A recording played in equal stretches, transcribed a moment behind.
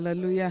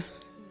Hallelujah.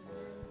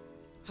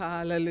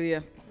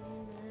 Hallelujah.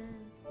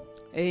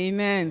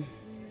 Amen.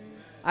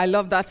 I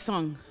love that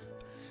song.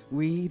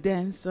 We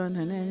dance on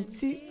an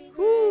empty.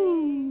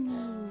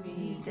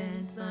 We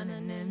dance on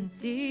an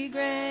empty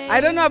grave. I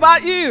don't know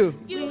about you.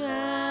 You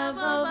have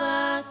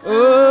overcome.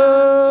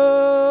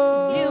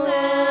 Oh. You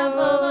have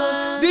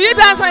overcome. Do you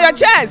dance on your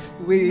chest?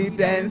 We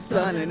dance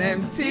on an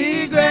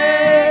empty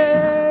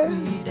grave.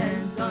 We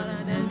dance on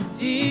an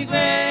empty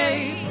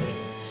grave.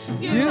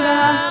 You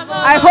have.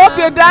 I hope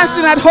you're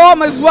dancing at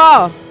home as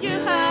well. You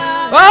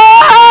have.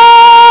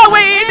 Oh,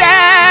 we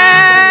dance.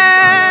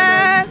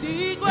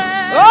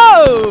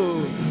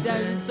 Oh. We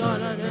dance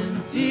on an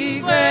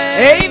empty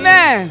grave.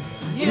 Amen.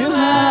 You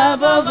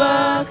have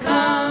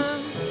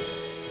overcome.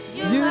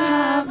 You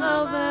have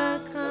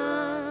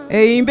overcome.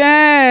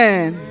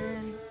 Amen.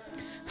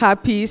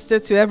 Happy Easter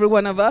to every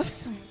one of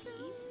us.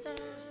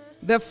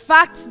 The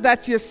fact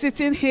that you're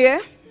sitting here,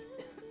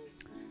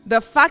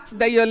 the fact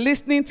that you're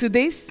listening to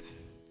this,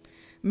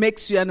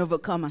 makes you an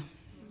overcomer.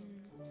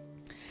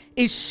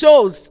 It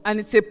shows and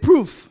it's a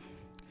proof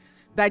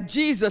that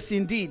Jesus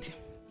indeed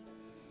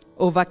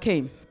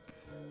overcame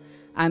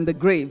and the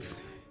grave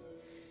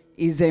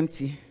is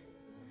empty.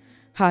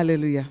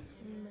 Hallelujah.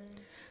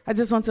 I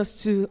just want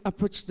us to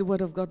approach the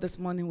word of God this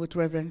morning with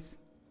reverence.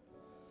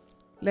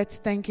 Let's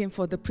thank him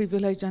for the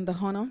privilege and the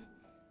honor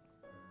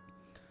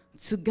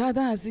to gather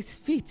at his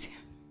feet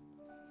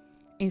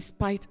in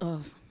spite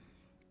of.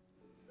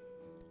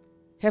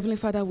 Heavenly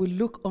Father, we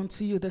look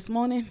unto you this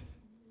morning.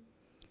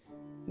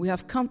 We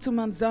have come to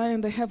Mount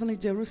Zion, the heavenly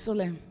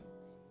Jerusalem.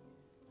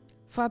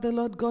 Father,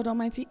 Lord God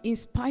Almighty, in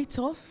spite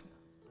of,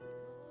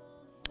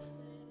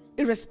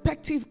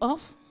 irrespective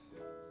of,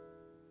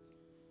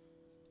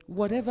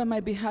 whatever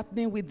might be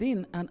happening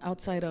within and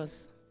outside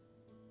us.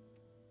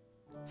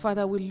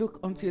 Father, we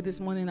look unto you this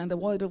morning, and the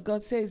word of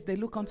God says they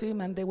look unto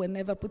him and they were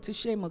never put to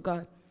shame, O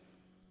God.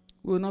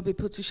 We will not be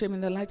put to shame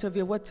in the light of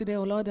your word today,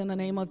 O Lord, in the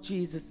name of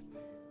Jesus.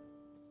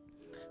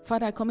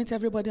 Father, I commit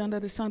everybody under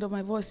the sound of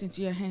my voice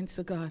into your hands,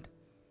 O God.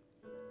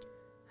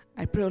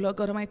 I pray, O Lord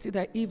God Almighty,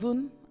 that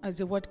even as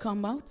the word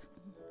come out,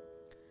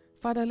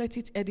 Father, let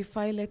it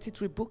edify, let it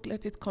rebuke,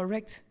 let it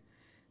correct,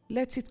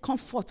 let it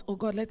comfort, O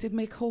God, let it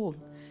make whole,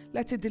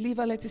 let it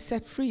deliver, let it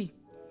set free.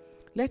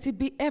 Let it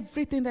be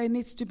everything that it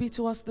needs to be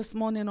to us this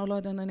morning, O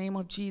Lord, in the name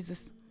of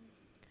Jesus.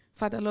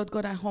 Father, Lord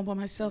God, I humble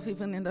myself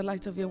even in the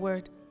light of your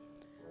word.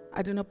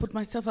 I do not put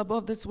myself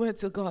above this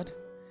word, O God.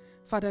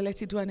 Father,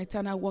 let it do an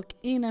eternal work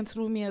in and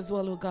through me as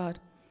well, O God.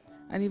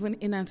 And even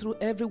in and through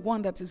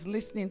everyone that is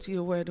listening to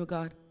your word, O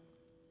God.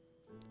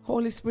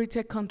 Holy Spirit,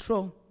 take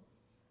control.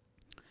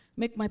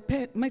 Make my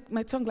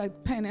tongue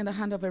like pen in the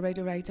hand of a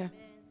ready writer.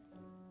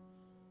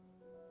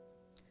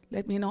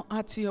 Let me not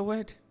add to your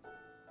word.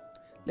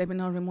 Let me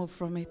not remove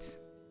from it.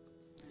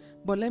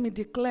 But let me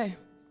declare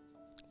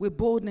with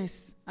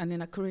boldness and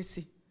in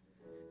accuracy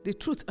the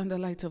truth and the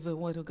light of the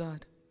word of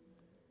God.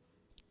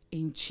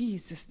 In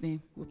Jesus'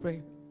 name we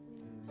pray.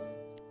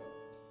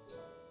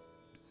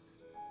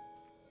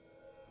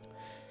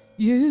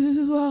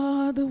 You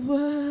are the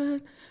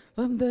word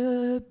from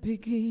the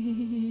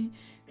beginning.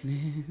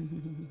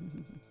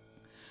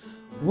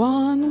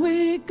 One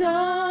with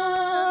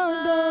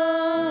God,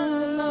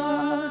 the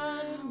Lord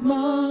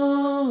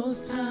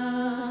Most High.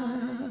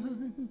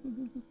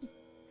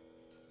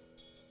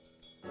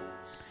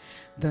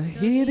 The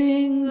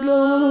hidden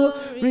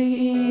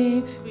glory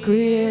in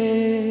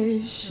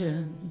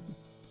creation,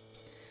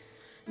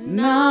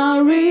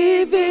 now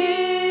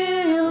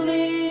revealing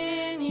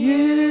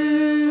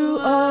you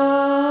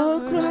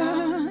are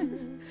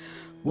Christ.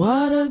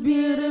 What a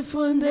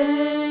beautiful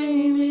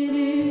name it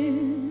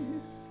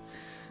is.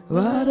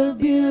 What a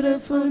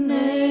beautiful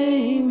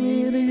name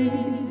it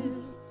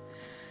is.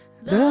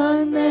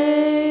 The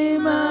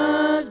name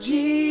of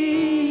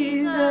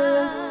Jesus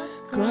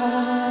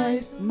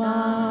Christ,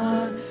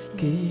 my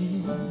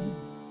King.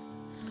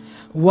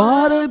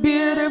 What a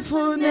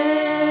beautiful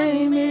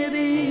name it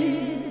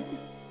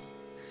is.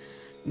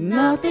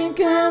 Nothing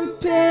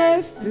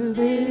compares to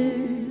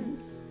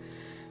this.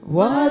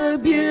 What a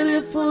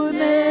beautiful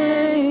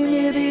name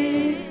it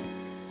is.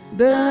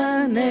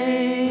 The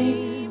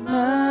name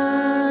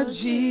of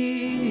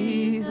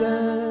Jesus.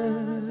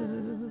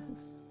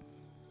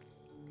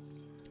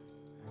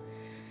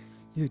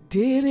 You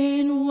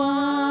didn't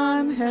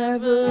want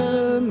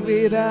heaven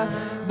without.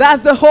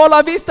 That's the whole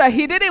of Easter.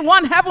 He didn't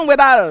want heaven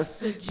without us.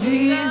 So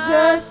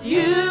Jesus,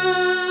 you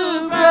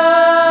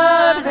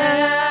brought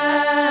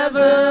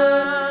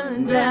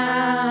heaven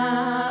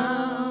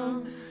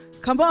down.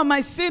 Come on,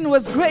 my sin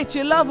was great.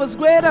 Your love was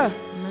greater.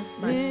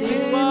 My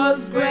sin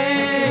was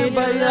great,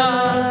 but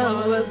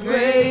love was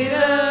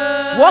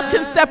greater. What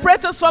can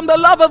separate us from the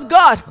love of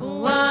God?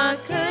 What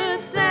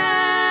could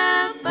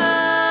separate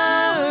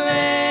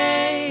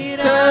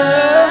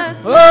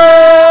us?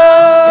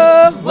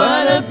 Oh,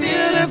 What a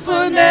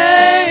beautiful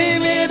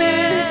name it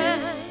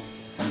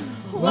is.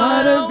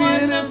 What a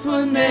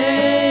beautiful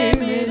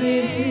name it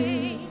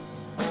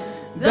is.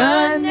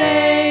 The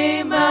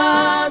name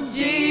of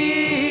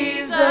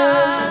Jesus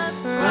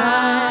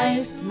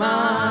Christ.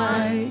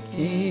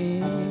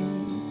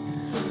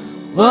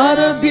 What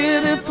a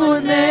beautiful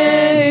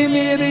name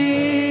it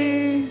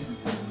is.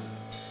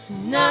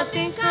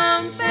 Nothing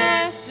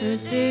compares to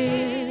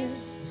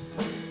this.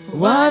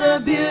 What a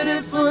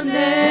beautiful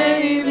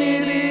name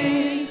it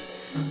is.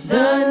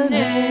 The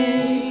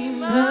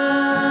name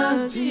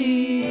of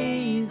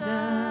Jesus.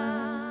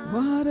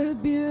 What a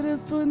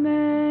beautiful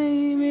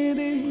name it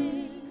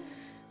is.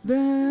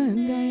 The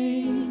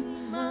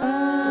name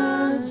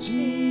of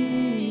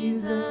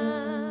Jesus.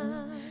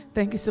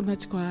 Thank you so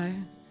much, choir.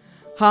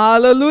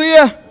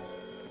 Hallelujah.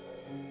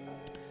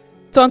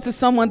 Turn to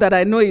someone that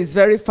I know is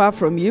very far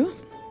from you.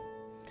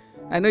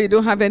 I know you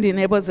don't have any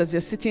neighbors as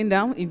you're sitting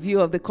down in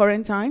view of the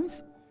current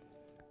times.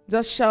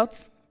 Just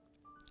shout,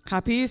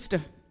 Happy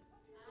Easter.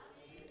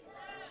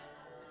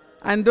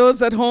 And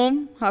those at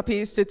home, Happy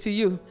Easter to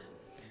you.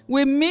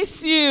 We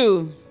miss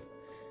you.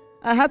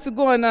 I had to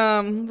go on,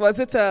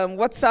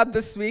 WhatsApp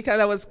this week,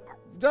 and I was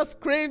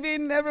just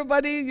craving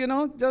everybody,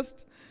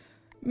 just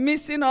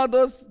missing all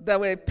those that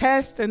were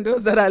pests and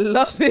those that are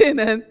loving.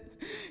 And,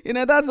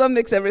 that's what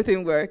makes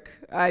everything work.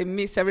 I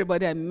miss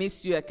everybody. I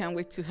miss you. I can't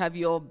wait to have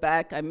you all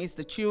back. I miss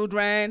the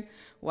children.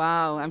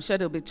 Wow, I'm sure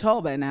they'll be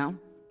tall by now.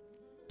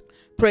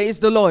 Praise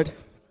the Lord.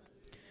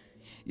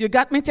 You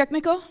got me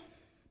technical?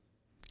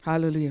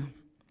 Hallelujah.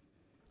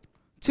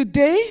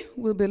 Today,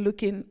 we'll be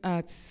looking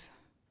at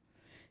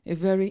a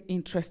very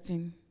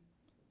interesting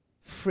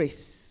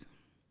phrase,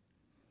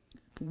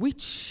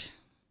 which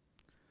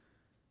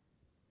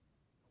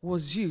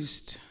was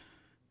used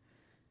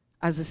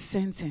as a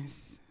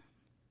sentence.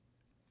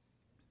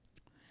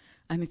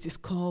 And it is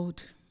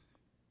called,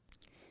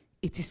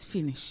 "It is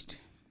finished."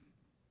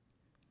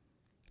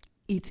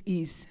 It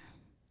is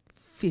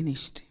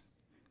finished.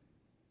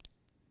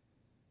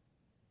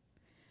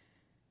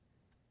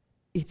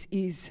 It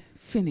is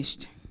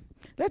finished.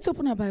 Let's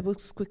open our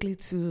Bibles quickly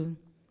to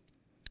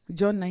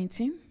John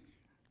 19.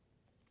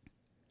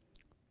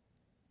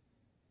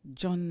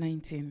 John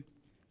 19.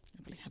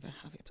 I believe I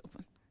have it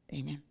open.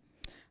 Amen.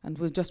 And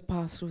we'll just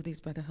power through this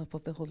by the help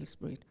of the Holy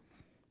Spirit.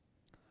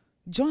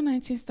 John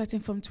 19, starting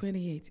from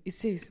 28, it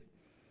says,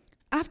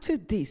 "After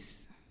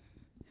this,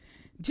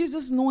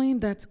 Jesus, knowing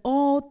that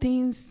all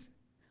things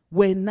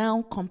were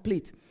now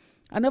complete."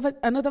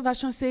 Another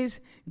version says,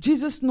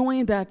 Jesus,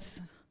 knowing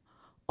that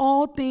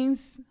all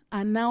things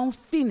are now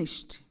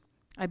finished.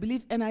 I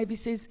believe NIV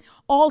says,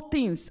 all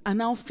things are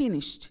now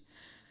finished.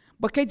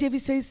 But KJV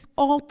says,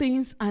 all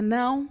things are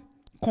now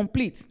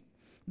complete.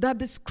 That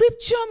the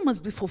scripture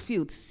must be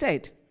fulfilled,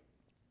 said,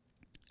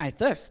 "I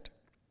thirst."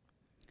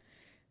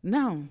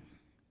 Now,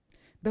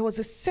 there was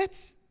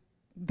set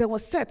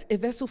a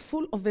vessel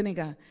full of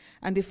vinegar,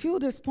 and they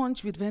filled a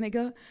sponge with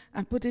vinegar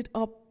and put it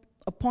up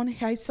upon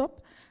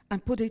hyssop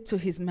and put it to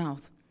his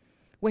mouth.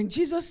 When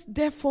Jesus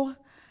therefore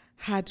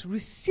had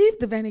received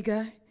the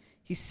vinegar,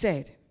 he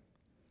said,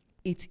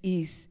 "It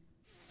is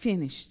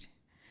finished."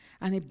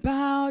 And he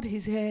bowed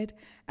his head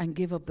and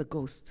gave up the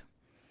ghost.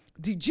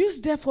 The Jews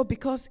therefore,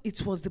 because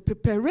it was the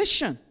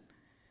preparation,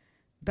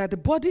 that the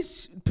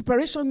body's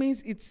preparation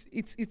means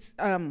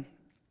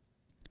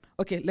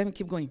okay, let me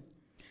keep going.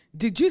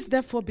 The Jews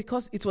therefore,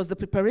 because it was the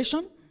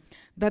preparation,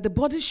 that the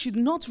body should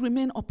not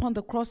remain upon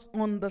the cross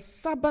on the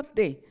Sabbath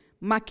day.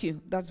 Mark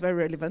you, that's very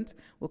relevant.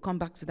 We'll come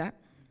back to that.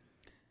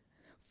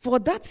 For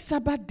that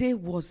Sabbath day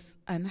was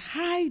an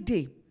high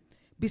day,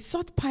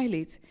 besought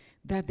Pilate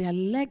that their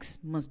legs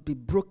must be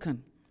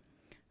broken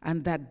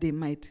and that they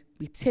might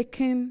be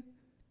taken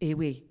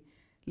away.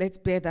 Let's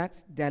bear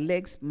that their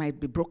legs might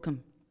be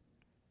broken.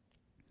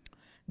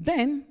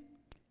 Then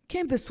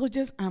came the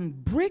soldiers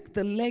and break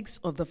the legs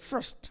of the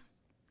first.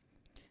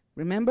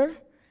 Remember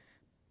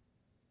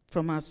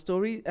from our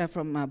story,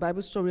 from our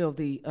Bible story of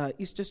the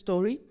Easter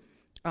story,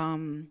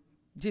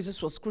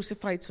 Jesus was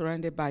crucified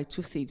surrounded by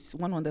two thieves,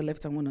 one on the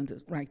left and one on the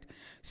right.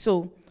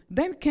 So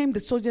then came the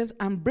soldiers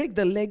and break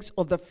the legs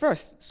of the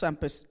first. So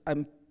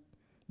I'm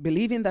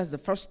believing that's the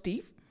first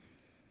thief.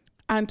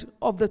 And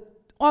of the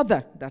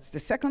other, that's the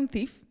second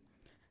thief,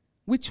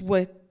 which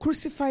were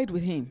crucified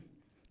with him.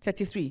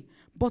 33.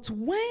 But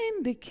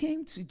when they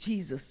came to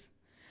Jesus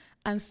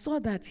and saw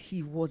that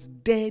he was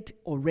dead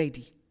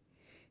already,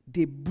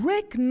 they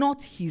break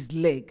not his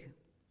leg.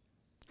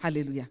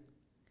 Hallelujah.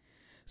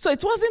 So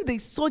it wasn't the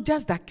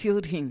soldiers that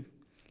killed him.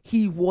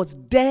 He was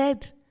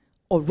dead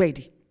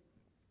already.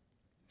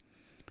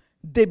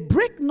 They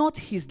break not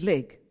his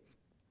leg,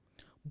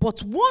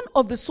 but one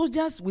of the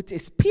soldiers with a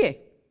spear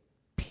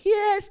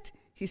pierced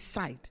his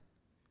side,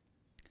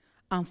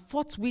 and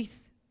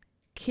forthwith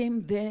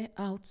came there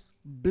out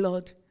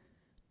blood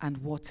and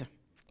water.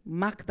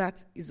 Mark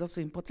that is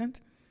also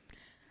important.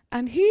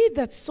 And he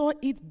that saw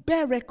it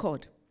bare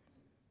record,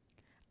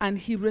 and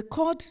his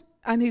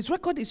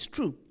record is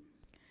true.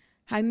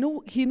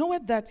 He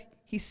knoweth that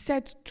he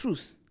said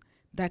truth,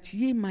 that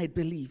ye might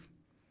believe.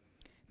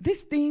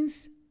 These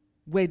things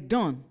were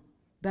done,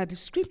 that the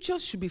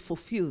scriptures should be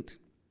fulfilled.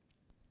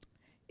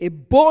 A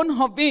bone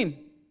of him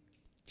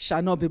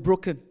shall not be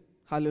broken.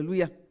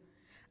 Hallelujah.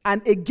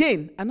 And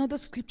again, another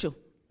scripture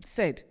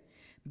said,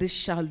 they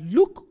shall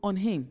look on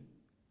him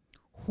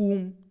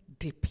whom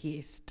they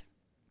pierced.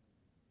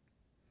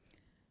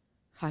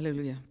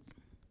 Hallelujah.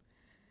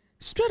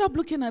 Straight up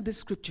looking at this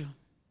scripture,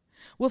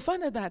 we'll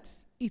find out that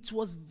it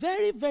was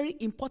very, very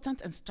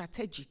important and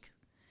strategic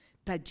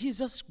that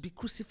Jesus be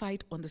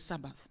crucified on the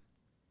Sabbath.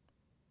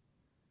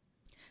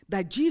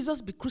 That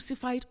Jesus be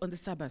crucified on the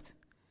Sabbath.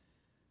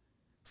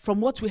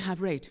 From what we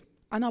have read.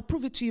 And I'll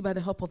prove it to you by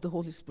the help of the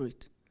Holy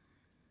Spirit.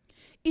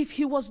 If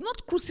he was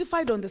not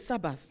crucified on the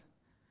Sabbath,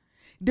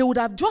 they would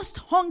have just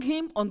hung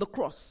him on the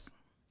cross.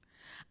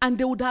 And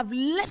they would have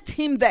left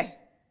him there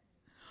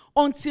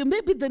until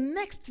maybe the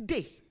next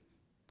day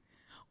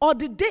or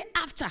the day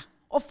after,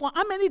 or for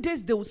how many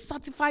days they will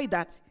certify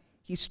that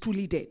he's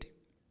truly dead.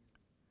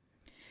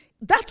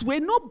 That way,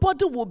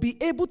 nobody will be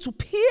able to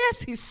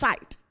pierce his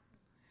side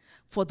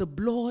for the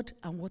blood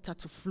and water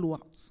to flow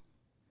out.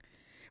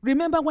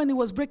 Remember when he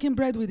was breaking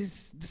bread with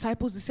his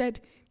disciples, he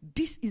said,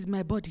 "This is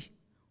my body,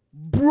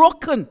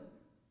 broken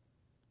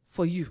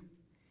for you."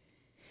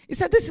 He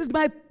said, "This is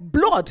my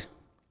blood,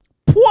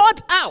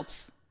 poured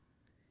out."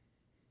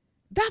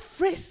 That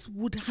phrase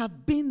would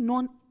have been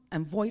null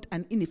and void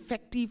and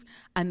ineffective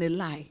and a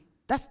lie.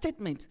 That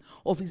statement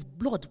of his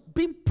blood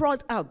being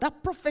poured out,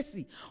 that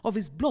prophecy of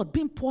his blood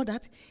being poured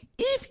out,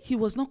 if he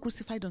was not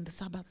crucified on the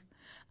Sabbath,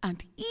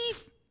 and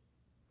if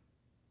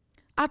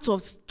out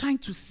of trying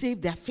to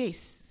save their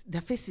faces,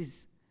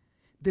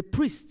 the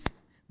priests,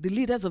 the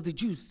leaders of the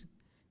Jews,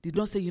 did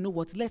not say, "You know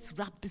what, let's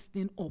wrap this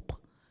thing up.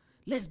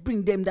 Let's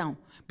bring them down.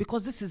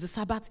 Because this is a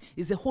Sabbath,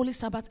 it's a holy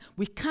Sabbath.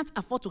 We can't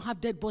afford to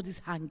have dead bodies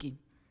hanging."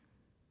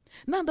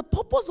 Now, the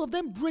purpose of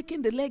them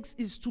breaking the legs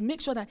is to make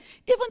sure that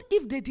even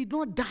if they did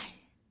not die,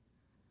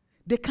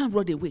 they can't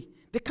run away.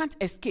 They can't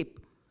escape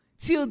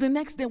till the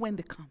next day when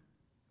they come.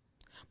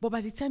 But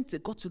by the time they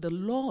got to the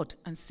Lord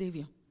and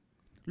Savior,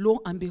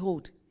 lo and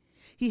behold,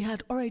 he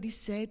had already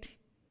said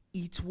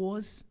it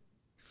was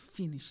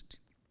finished.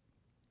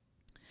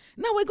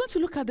 Now we're going to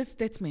look at this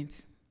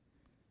statement.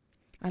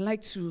 I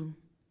like to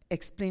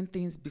explain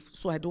things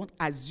so I don't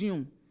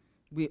assume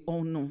we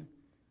all know.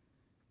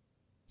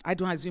 I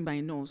don't assume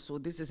I know, so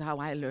this is how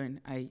I learn.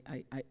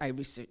 I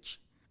research.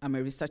 I'm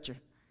a researcher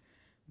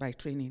by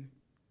training.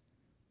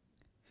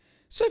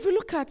 So if you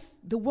look at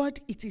the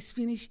word "it is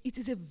finished," it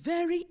is a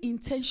very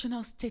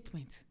intentional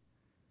statement.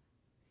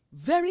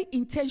 Very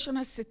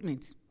intentional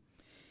statement.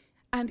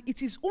 And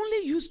it is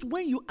only used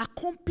when you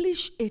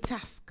accomplish a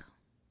task.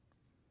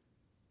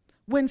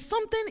 When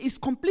something is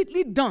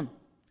completely done.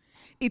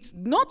 It's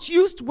not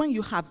used when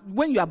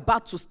you're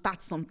about to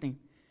start something.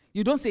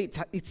 You don't say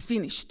it's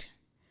finished.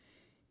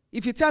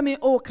 If you tell me,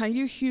 "Oh, can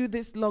you hew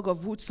this log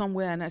of wood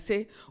somewhere?" and I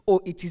say,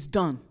 "Oh, it is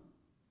done,"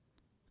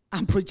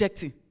 I'm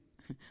projecting.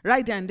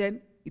 Right there and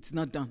then, it's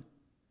not done.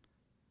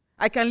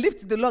 I can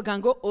lift the log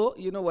and go, "Oh,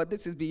 you know what,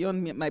 this is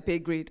beyond my pay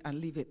grade,"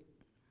 and leave it.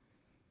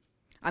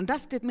 And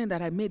that statement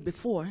that I made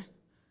before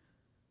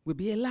will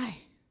be a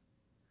lie.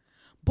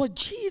 But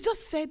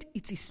Jesus said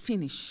it is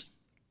finished.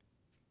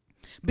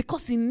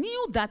 Because he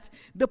knew that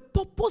the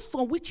purpose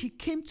for which he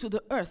came to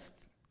the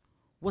earth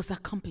was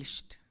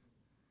accomplished.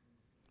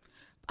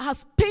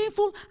 As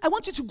painful, I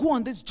want you to go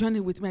on this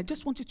journey with me. I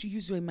just want you to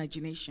use your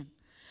imagination.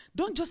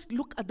 Don't just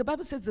look at, the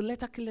Bible says the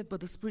letter killeth,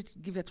 but the Spirit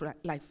giveth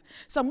life.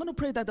 So I'm going to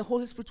pray that the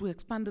Holy Spirit will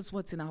expand these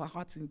words in our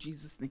hearts in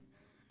Jesus' name.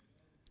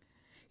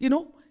 You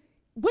know,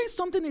 when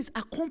something is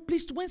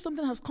accomplished, when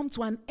something has come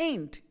to an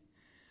end,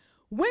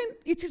 when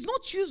it is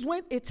not used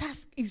when a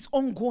task is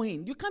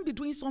ongoing. You can't be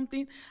doing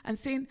something and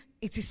saying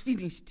it is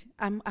finished.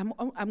 I'm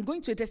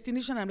going to a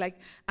destination. I'm like,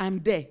 I'm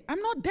there.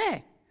 I'm not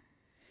there.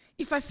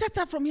 If I set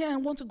out from here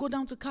and want to go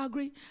down to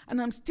Calgary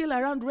and I'm still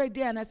around right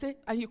there and I say,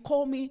 and you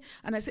call me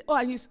and I say, "Oh,"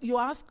 and you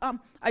ask,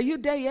 "Are you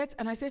there yet?"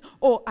 And I say,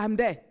 "Oh, I'm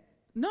there."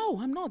 No,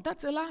 I'm not.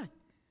 That's a lie.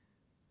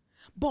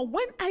 But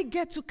when I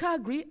get to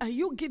Calgary and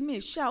you give me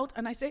a shout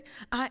and I say,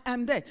 "I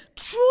am there,"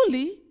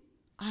 truly,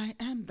 I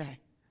am there.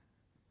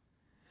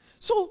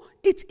 So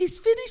it is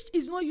finished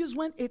is not used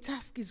when a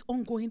task is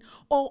ongoing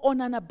or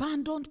on an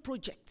abandoned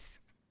project.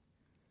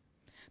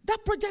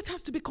 That project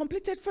has to be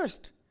completed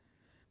first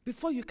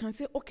before you can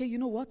say, "Okay, you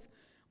know what?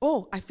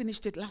 Oh, I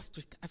finished it last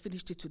week. I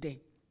finished it today."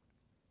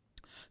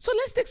 So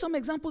let's take some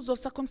examples of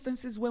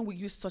circumstances when we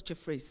use such a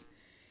phrase.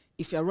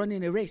 If you're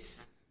running a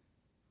race,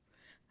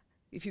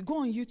 if you go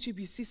on YouTube,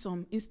 you see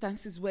some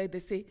instances where they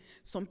say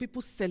some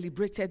people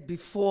celebrated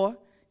before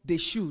they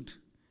should.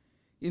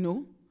 You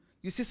know,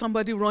 you see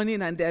somebody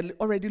running and they're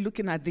already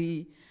looking at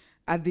the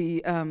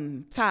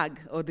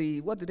tag or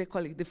the, what do they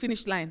call it, the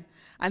finish line.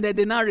 And then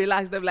they now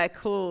realize they're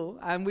like, "Oh,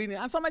 I'm winning."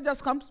 And somebody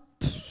just comes,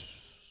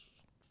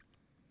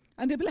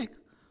 and they'll be like,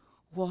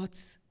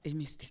 "What a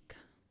mistake."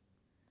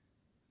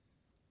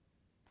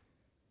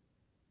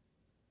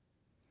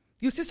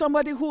 You see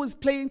somebody who is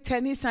playing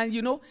tennis and,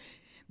 you know,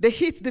 they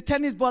hit the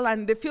tennis ball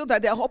and they feel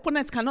that their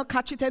opponent cannot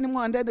catch it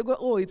anymore. And then they go,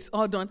 "Oh, it's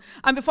all done."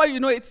 And before you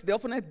know it, the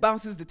opponent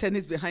bounces the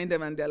tennis behind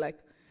them and they're like,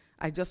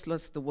 "I just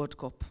lost the World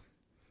Cup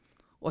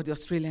or the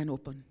Australian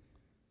Open."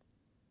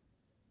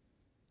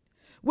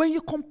 When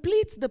you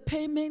complete the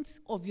payments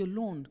of your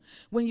loan,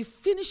 when you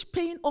finish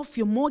paying off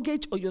your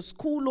mortgage or your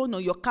school loan or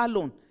your car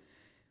loan,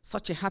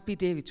 such a happy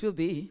day it will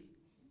be.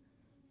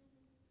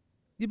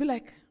 You'll be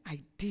like, I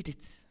did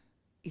it.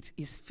 It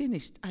is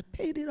finished. I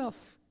paid it off.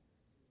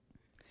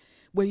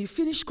 When you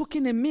finish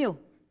cooking a meal,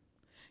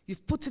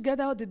 you've put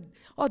together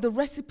all the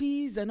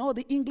recipes and all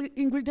the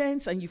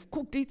ingredients and you've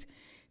cooked it.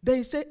 Then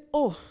you say,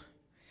 oh,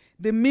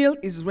 the meal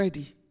is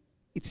ready.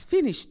 It's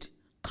finished.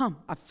 Come,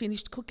 I've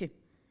finished cooking.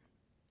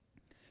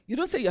 You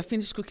don't say you're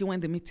finished cooking when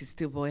the meat is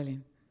still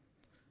boiling.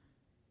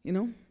 You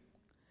know?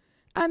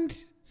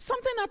 And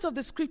something out of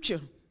the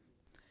scripture,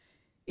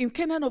 in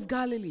Cana of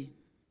Galilee,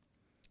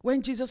 when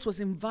Jesus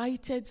was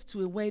invited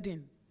to a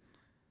wedding,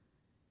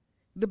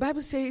 the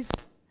Bible says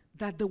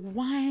that the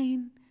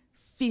wine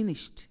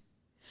finished.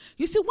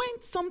 You see,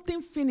 when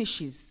something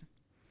finishes,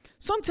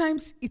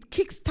 sometimes it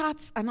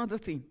kickstarts another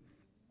thing.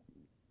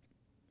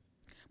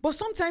 But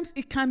sometimes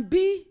it can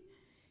be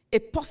a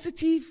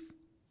positive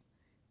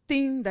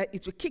thing that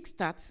it will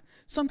kickstart.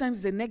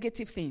 Sometimes it's a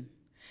negative thing.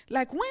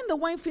 Like when the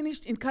wine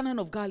finished in Cana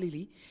of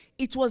Galilee,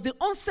 it was the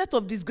onset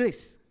of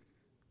disgrace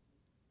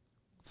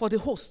for the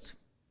host.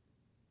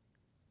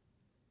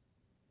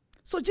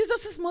 So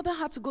Jesus' mother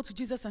had to go to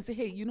Jesus and say,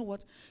 hey, you know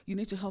what? You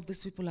need to help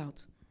these people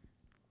out.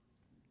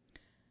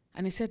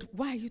 And he said,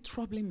 why are you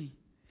troubling me?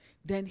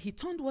 Then he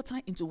turned water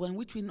into wine,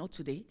 which we know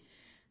today.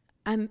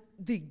 And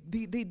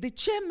the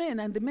chairman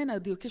and the men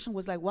at the occasion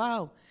was like,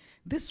 wow,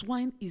 this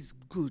wine is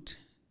good.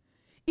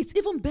 It's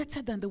even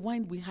better than the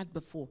wine we had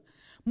before.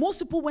 Most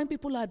people, when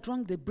people are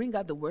drunk, they bring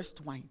out the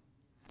worst wine.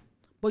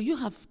 But you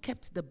have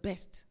kept the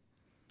best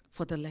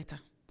for the latter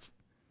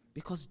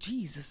because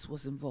Jesus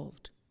was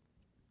involved.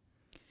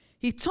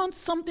 He turned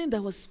something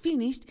that was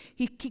finished,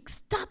 he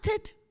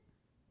kickstarted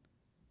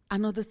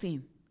another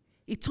thing.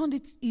 He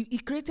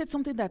created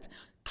something that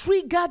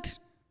triggered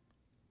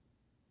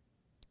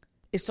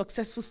a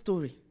successful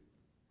story.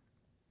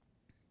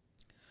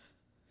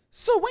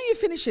 So when you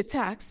finish a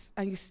task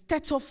and you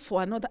start off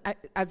for another,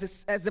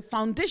 as a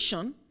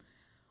foundation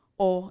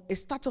or a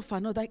start of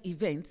another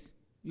event,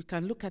 you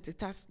can look at a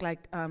task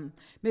like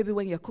maybe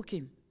when you're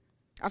cooking.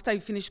 After you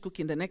finish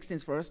cooking, the next thing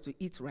is for us to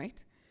eat,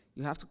 right?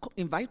 You have to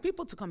invite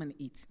people to come and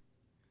eat.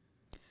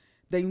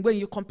 Then when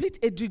you complete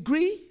a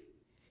degree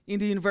in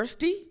the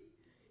university,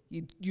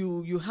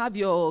 you have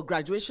your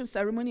graduation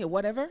ceremony or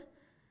whatever.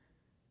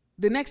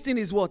 The next thing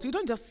is what? You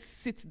don't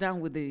just sit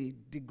down with a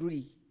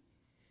degree.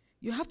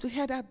 You have to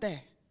head out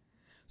there.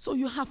 So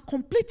you have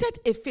completed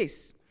a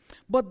phase,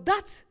 but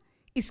that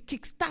is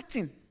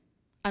kickstarting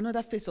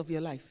another phase of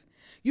your life.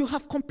 You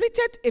have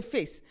completed a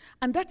phase,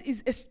 and that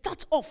is a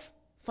start off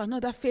for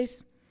another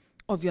phase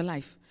of your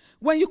life.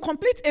 When you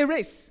complete a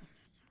race,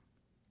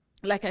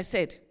 like I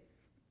said,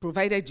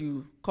 provided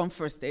you come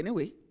first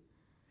anyway,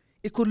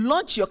 it could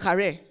launch your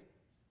career.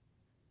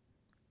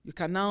 You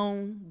can now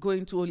go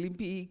into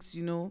Olympics,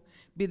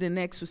 be the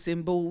next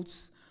Usain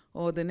Bolt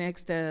or the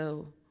next,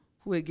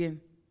 who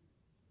again?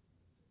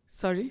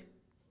 Sorry?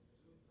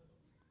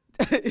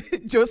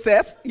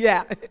 Joseph?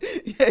 Yeah.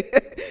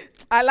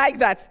 I like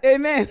that.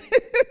 Amen.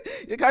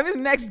 You can be the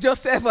next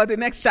Joseph or the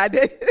next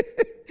Sade.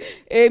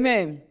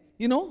 Amen.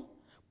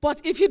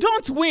 But if you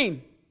don't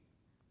win,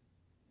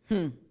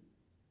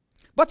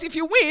 but if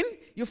you win,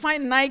 you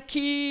find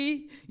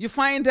Nike, you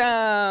find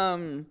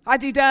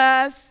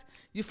Adidas,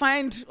 you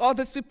find all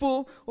these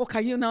people,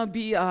 can you now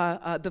be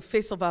the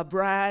face of our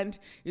brand?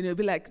 Be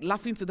like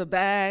laughing to the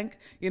bank,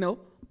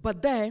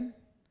 But then,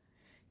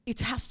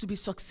 it has to be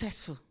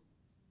successful.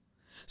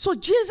 So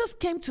Jesus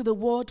came to the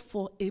world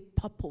for a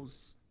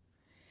purpose.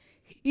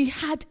 He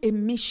had a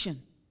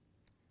mission.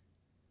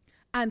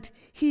 And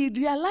he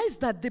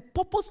realized that the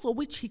purpose for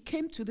which he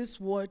came to this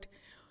world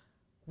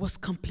was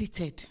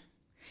completed.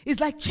 It's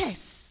like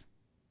chess.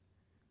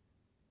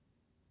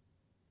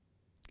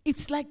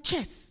 It's like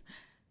chess.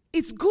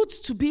 It's good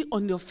to be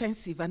on the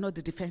offensive and not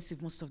the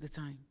defensive most of the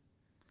time.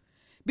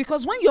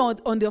 Because when you're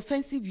on the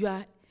offensive, you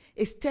are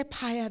a step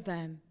higher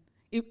than,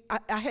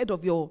 ahead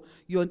of your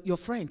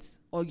friends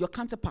or your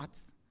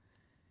counterparts.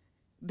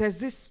 There's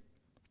this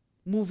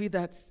movie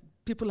that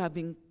people have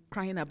been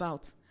crying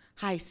about,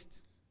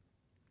 Heist.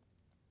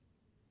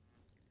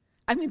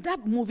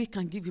 That movie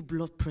can give you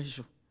blood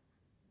pressure.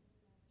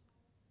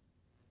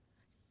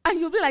 And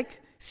you'll be like,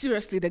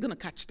 seriously, they're going to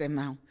catch them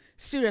now.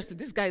 Seriously,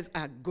 these guys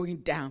are going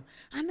down.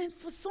 And then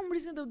for some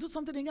reason, they'll do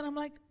something again. I'm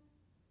like,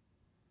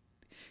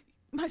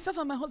 myself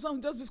and my husband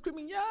will just be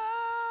screaming, yeah.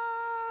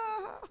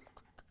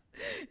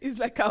 It's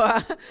like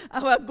our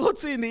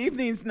go-to in the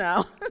evenings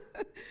now.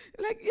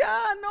 Like,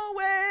 yeah, no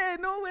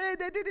way,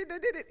 they did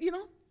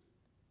it,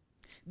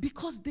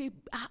 Because they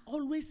are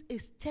always a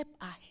step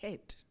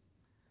ahead.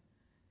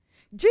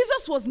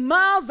 Jesus was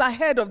miles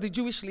ahead of the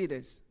Jewish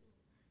leaders.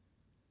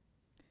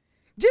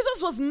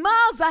 Jesus was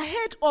miles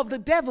ahead of the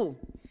devil.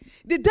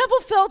 The devil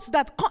felt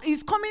that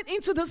he's coming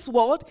into this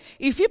world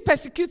if he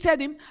persecuted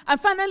him and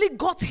finally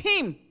got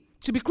him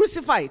to be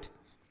crucified.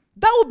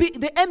 That would be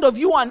the end of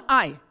you and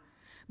I.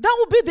 That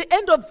would be the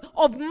end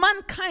of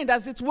mankind,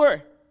 as it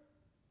were.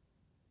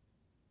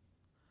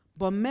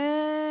 But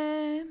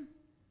man,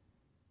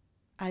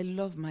 I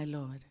love my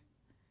Lord.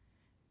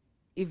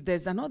 If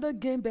there's another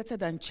game better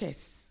than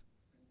chess,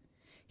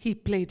 he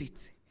played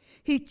it.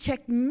 he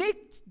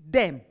checkmated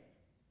them.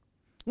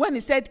 When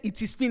he said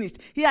it is finished,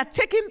 he had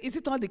taken, is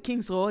it all the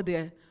kings or all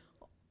the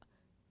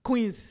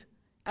queens,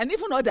 and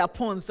even all their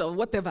pawns or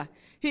whatever.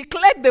 He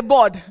cleared the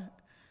board.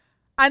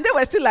 And they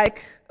were still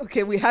like,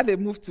 okay, we have a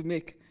move to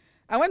make.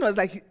 And when it was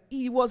like,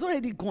 he was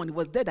already gone. He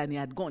was dead and he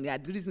had gone. He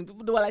had risen.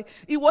 People, they were like,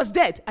 he was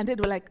dead. And then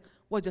they were like,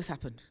 what just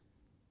happened?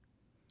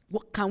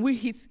 What, can we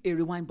hit a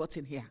rewind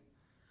button here?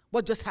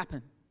 What just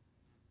happened?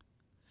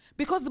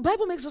 Because the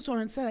Bible makes us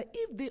understand that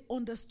if they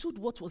understood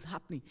what was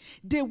happening,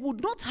 they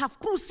would not have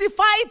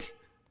crucified.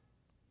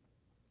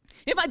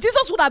 In fact,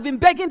 Jesus would have been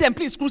begging them,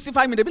 please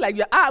crucify me. They'd be like,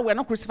 we're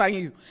not crucifying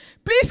you.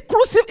 Please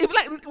crucify.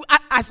 Like,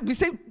 as we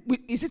say,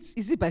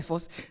 is it by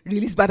force?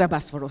 Release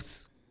Barabbas for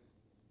us.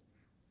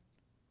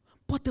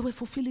 But they were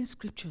fulfilling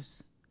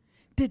scriptures.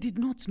 They did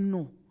not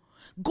know.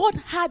 God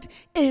had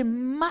a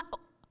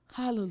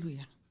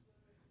hallelujah.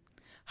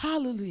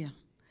 Hallelujah.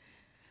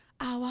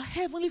 Our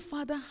Heavenly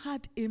Father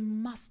had a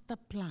master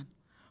plan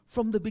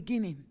from the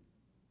beginning.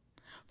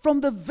 From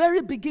the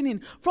very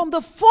beginning. From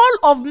the fall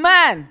of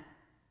man.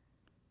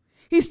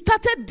 He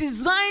started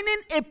designing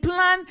a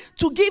plan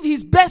to give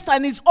his best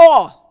and his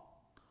all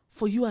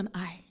for you and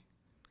I.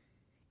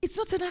 It's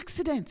not an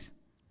accident.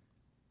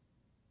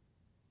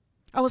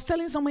 I was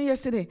telling someone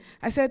yesterday,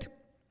 I said,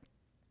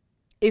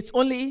 it's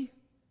only,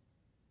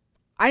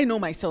 I know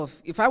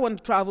myself. If I want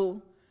to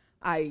travel,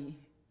 I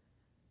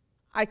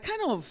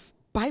kind of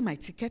buy my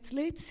tickets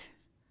late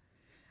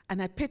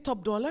and I pay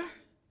top dollar,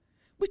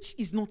 which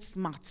is not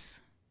smart.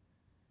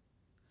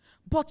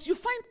 But you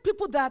find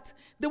people that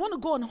they want to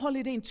go on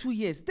holiday in 2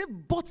 years. They've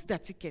bought their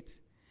tickets.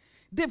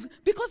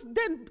 Because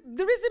then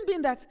the reason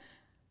being that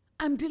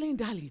I'm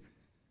dilly-dallying.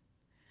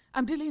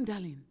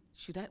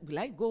 Will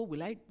I go?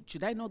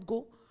 Should I not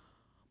go?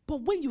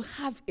 But when you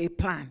have a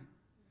plan,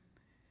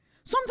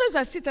 sometimes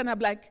I sit and I'm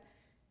like,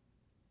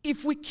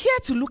 if we care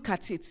to look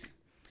at it,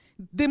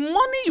 the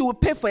money you will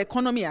pay for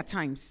economy at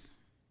times,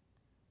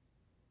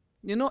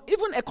 even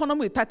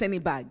economy without any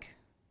bag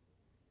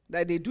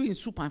that they do in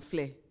soup and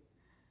flare.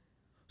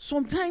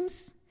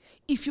 Sometimes,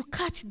 if you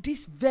catch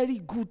this very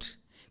good,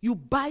 you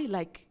buy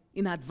like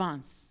in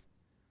advance,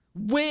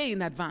 way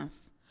in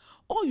advance.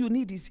 All you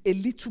need is a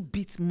little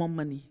bit more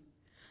money,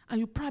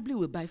 and you probably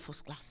will buy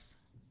first class,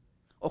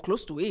 or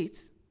close to it,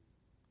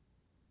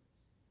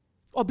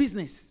 or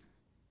business.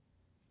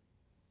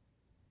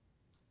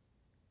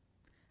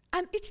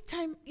 And each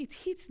time it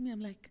hits me, I'm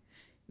like,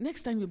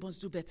 next time we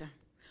must do better.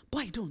 But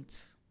I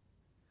don't.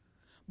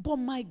 But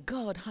my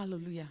God,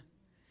 hallelujah,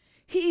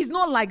 He is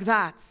not like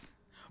that.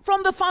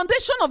 From the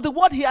foundation of the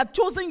world, He had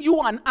chosen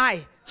you and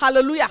I.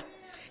 Hallelujah.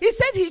 He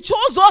said He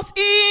chose us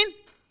in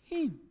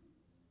Him.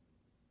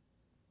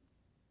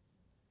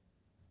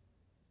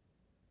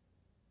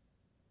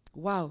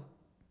 Wow.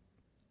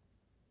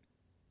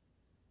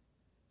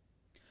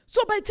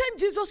 So by the time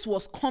Jesus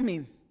was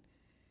coming,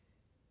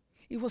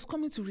 He was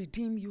coming to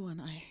redeem you and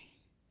I.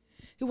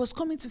 He was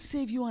coming to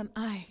save you and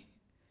I.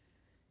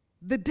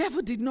 The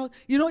devil did not,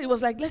 it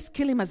was like, let's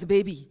kill him as a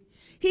baby.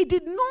 He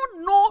did not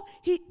know,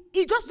 he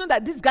just knew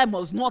that this guy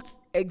must not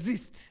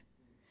exist.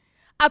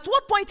 At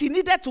what point he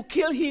needed to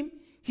kill him,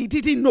 he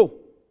didn't know.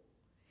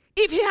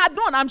 If he had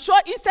known, I'm sure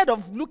instead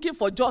of looking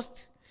for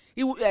just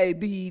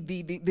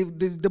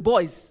the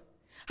boys,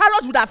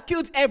 Herod would have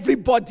killed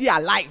everybody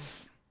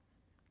alive.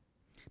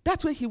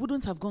 That way he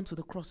wouldn't have gone to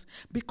the cross,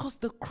 because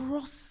the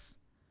cross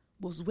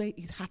was where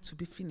it had to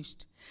be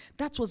finished.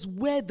 That was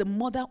where the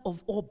mother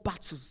of all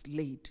battles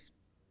laid.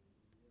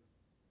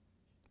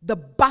 The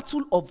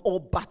battle of all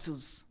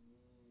battles.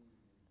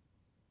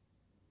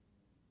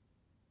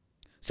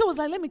 So it was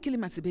like, let me kill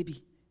him as a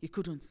baby. He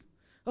couldn't.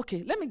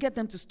 Okay, let me get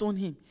them to stone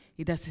him.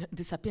 He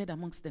disappeared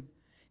amongst them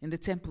in the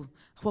temple.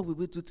 What we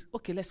will do?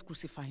 Okay, let's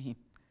crucify him.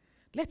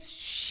 Let's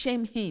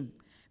shame him.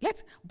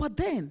 But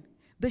then,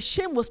 the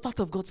shame was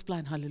part of God's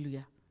plan.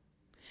 Hallelujah.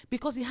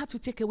 Because He had to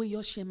take away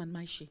your shame and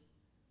my shame.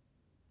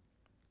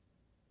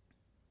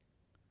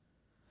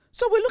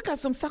 So we look at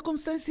some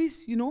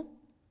circumstances,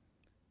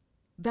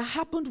 that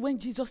happened when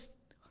Jesus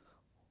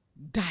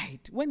died.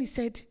 When He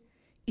said,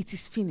 it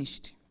is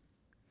finished.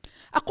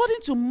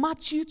 According to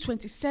Matthew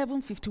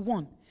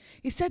 27:51,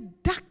 He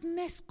said,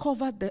 darkness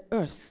covered the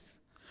earth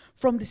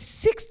from the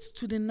 6th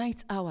to the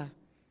 9th hour.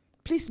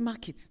 Please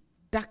mark it.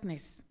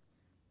 Darkness.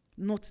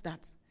 Note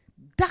that.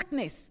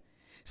 Darkness.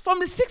 From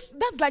the 6th,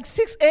 that's like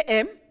 6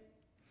 a.m.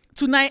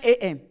 to 9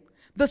 a.m.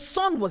 The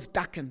sun was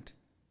darkened.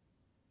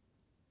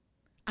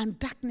 And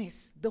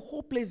darkness, the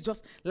whole place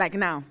just like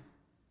now.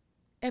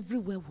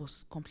 Everywhere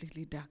was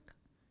completely dark.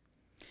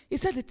 He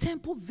said the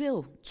temple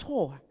veil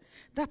tore.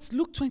 That's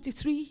Luke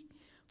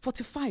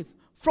 23:45.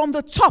 From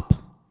the top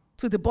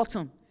to the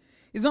bottom.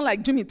 It's not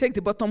like, Jimmy, take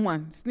the bottom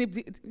one. Snip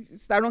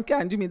Staronke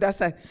and Jimmy that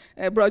side.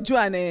 Bro Joe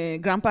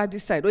and Grandpa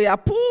this side. Oh yeah,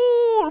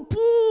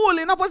 pull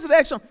in opposite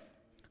direction.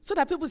 So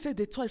that people say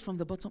they tore it from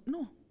the bottom.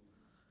 No.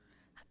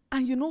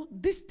 And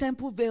these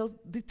temple veils,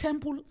 the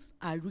temples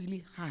are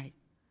really high.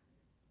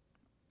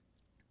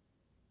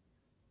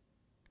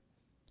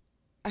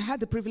 I had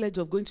the privilege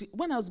of going to,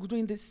 when I was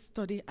doing this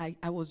study,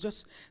 I was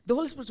just, the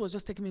Holy Spirit was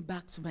just taking me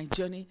back to my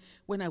journey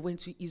when I went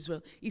to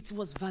Israel. It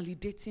was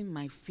validating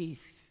my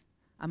faith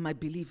and my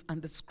belief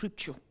and the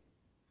scripture.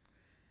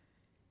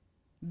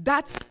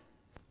 That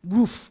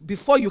roof,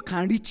 before you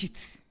can reach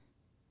it.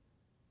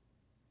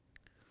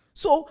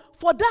 So,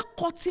 for that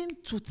curtain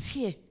to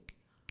tear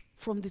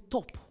from the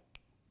top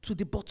to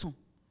the bottom,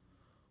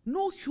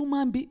 no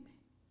human being,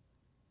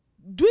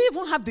 do you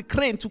even have the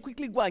crane to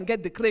quickly go and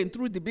get the crane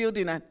through the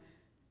building? And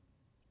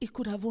it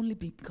could have only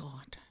been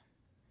God.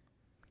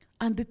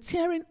 And the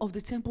tearing of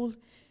the temple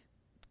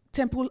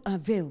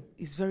veil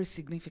is very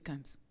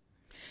significant.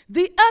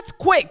 The earth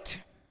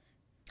quaked.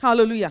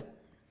 Hallelujah.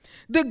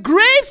 The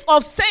graves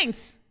of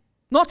saints,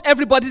 not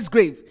everybody's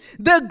grave,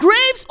 the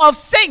graves of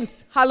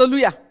saints,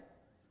 hallelujah,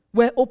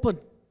 were open.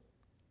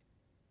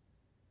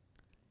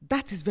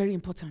 That is very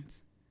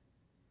important.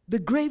 The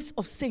graves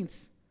of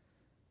saints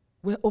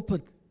were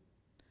open.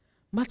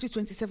 Matthew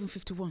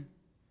 27:51.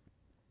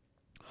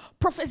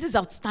 Prophecies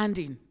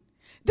outstanding.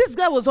 This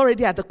guy was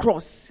already at the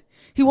cross.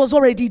 He was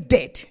already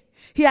dead.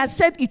 He had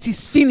said it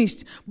is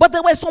finished. But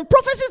there were some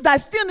prophecies that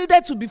still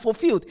needed to be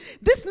fulfilled.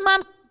 This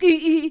man,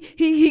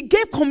 he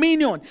gave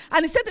communion.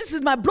 And he said, this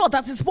is my blood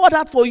that is poured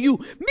out for you.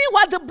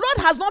 Meanwhile, the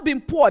blood has not been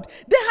poured.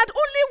 They had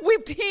only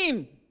whipped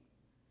him.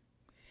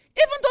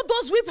 Even though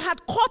those whips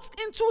had cut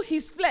into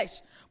his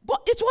flesh.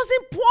 But it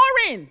wasn't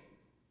pouring.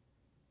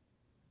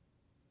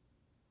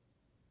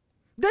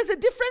 There's a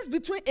difference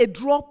between a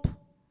drop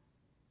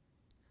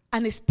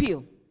and a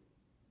spill.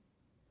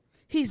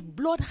 His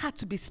blood had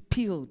to be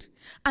spilled.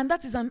 And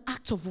that is an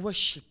act of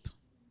worship.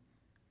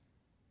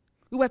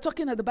 We were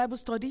talking at the Bible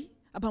study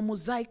about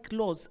Mosaic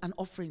laws and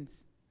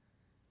offerings.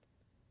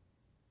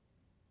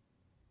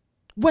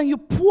 When you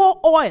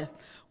pour oil,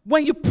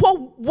 when you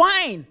pour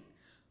wine,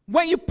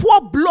 when you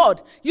pour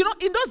blood, you know,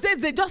 in those days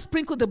they just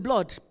sprinkle the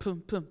blood.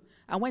 Pum, pum.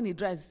 And when it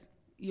dries,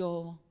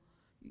 your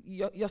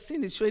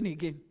sin is showing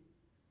again.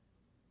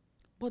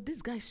 But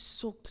this guy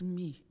soaked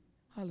me.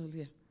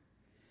 Hallelujah.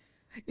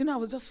 You know, I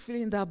was just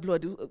feeling that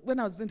blood. When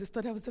I was doing the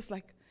study, I was just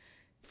like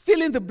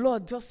feeling the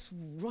blood just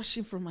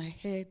rushing from my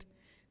head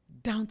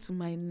down to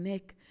my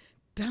neck,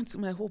 down to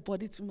my whole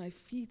body, to my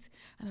feet.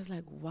 And I was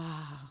like,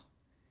 wow.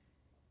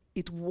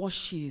 It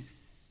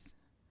washes.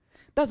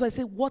 That's why I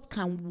say, what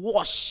can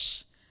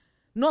wash?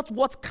 Not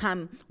what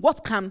can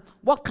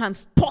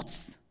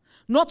spot.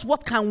 Not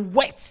what can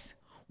wet.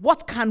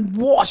 What can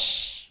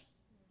wash?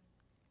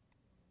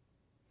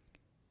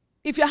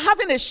 If you're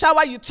having a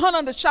shower, you turn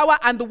on the shower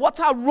and the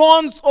water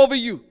runs over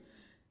you.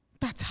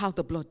 That's how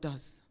the blood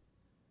does.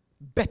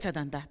 Better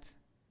than that.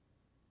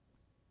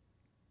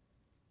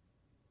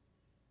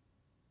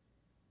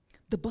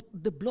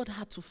 The blood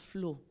had to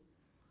flow.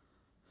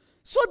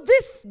 So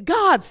these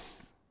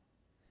guards,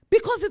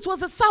 because it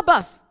was a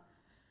Sabbath,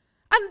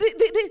 and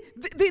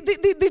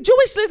the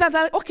Jewish leaders are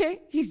like, okay,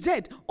 he's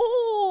dead.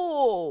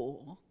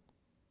 Oh,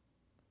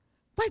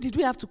 why did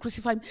we have to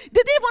crucify him?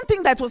 They didn't even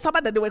think that it was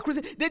Sabbath that they were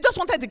crucifying. They just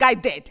wanted the guy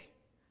dead.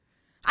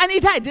 And he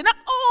died. They're not,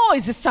 oh,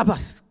 it's a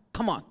Sabbath.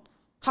 Come on.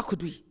 How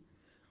could we?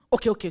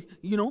 Okay.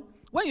 You know,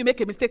 when you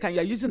make a mistake and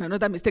you're using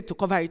another mistake to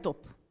cover it up.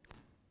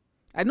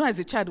 I know as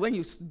a child, when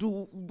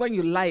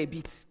you lie a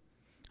bit,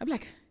 I'm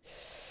like,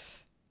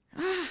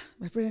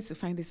 my parents will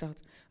find this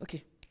out.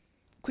 Okay.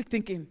 Quick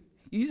thinking.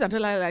 You use another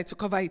lie to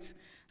cover it.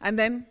 And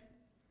then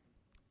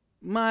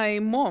my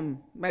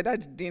mom, my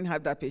dad didn't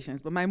have that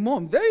patience, but my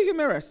mom, very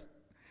humorous.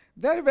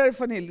 Very, very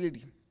funny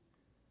lady.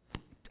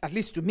 At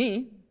least to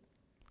me.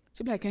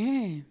 She'd be like,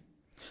 hey.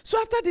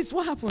 So after this,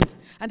 what happened?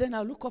 And then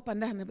I'll look up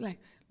and down and I'll be like,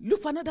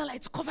 look for another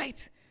light to cover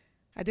it.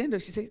 At the end of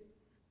it, she said,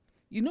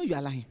 you know you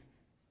are lying.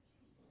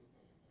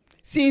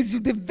 Since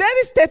the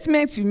very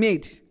statement you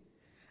made,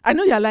 I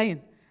know you are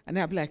lying. And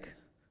then I'll be like,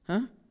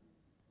 huh?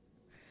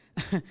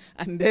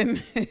 And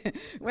then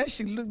when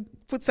she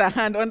puts her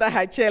hand under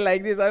her chair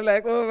like this, I'm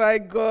like, oh my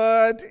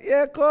God,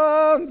 here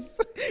comes.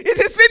 It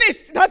is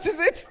finished. That is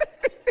it.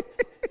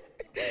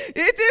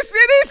 It is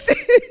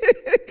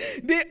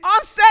finished. The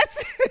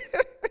onset.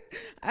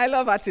 I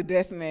love her to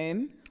death,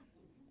 man.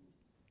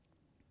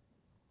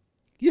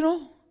 You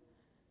know,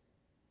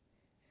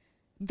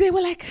 they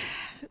were like,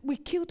 we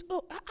killed,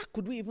 how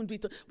could we even do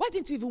it? Why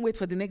didn't you even wait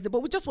for the next day?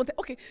 But we just wanted,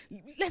 okay,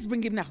 let's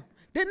bring him now.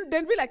 Then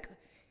we're like,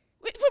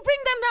 if we bring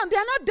them down, they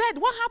are not dead.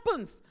 What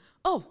happens?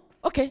 Oh,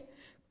 okay.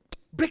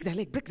 Break their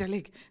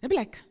leg. And be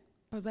like,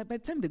 but by the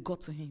time they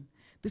got to him,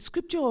 the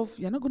scripture of,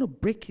 you're not going to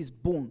break his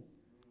bone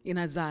in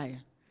Isaiah.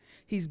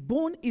 His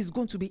bone is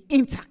going to be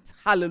intact.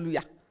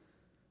 Hallelujah.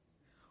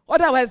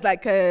 Otherwise,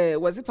 like,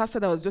 was it Pastor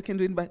that was joking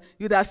during, but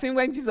you'd have seen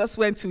when Jesus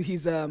went to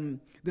his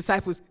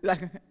disciples,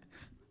 like,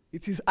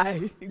 it is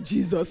I,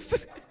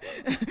 Jesus.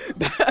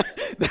 Because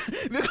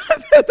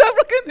they're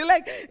broken, they're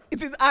like,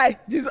 it is I,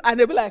 Jesus. And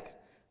they'll be like,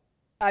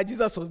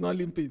 Jesus was not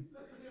limping.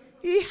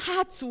 He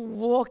had to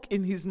walk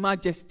in his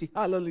majesty.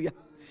 Hallelujah.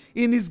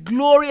 In his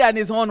glory and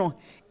his honor.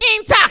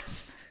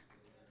 Intact.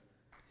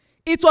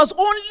 It was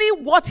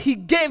only what he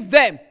gave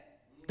them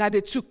that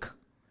they took.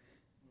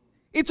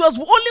 It was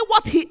only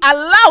what he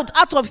allowed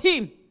out of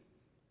him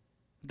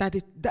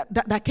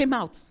that came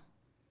out,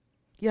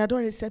 he had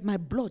already said, my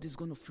blood is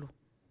going to flow.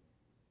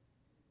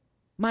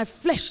 My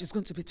flesh is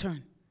going to be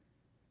turned.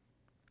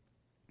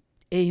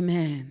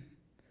 Amen.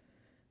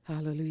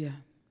 Hallelujah.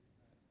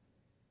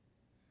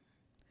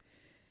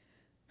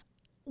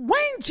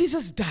 When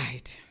Jesus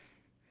died,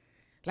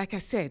 like I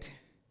said,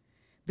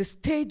 the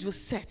stage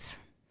was set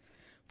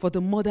for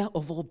the mother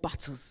of all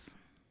battles.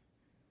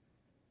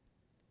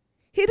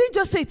 He didn't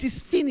just say it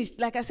is finished.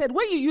 Like I said,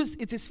 when you use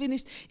it is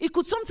finished, it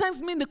could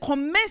sometimes mean the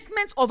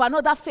commencement of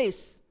another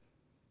phase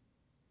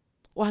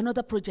or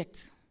another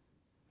project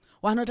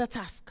or another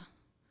task.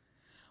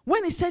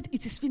 When he said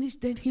it is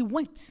finished, then he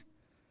went.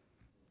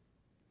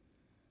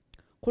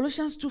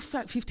 Colossians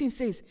 2:15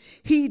 says,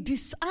 he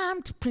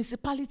disarmed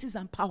principalities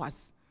and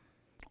powers.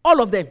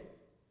 All of them.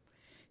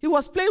 He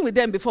was playing with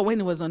them before when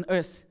he was on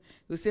earth.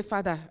 He would say,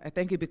 Father, I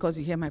thank you because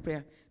you hear my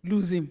prayer.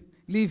 Lose him.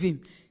 Leave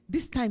him.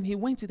 This time he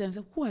went to them and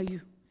said, who are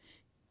you?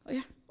 Oh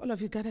yeah, all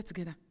of you gathered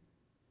together.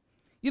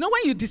 You know,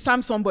 when you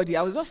disarm somebody,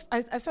 I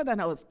said that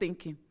and I was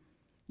thinking,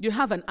 you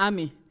have an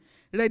army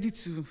ready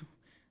to,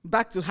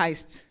 back to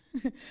heist,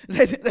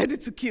 ready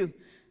to kill.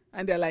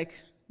 And they're like,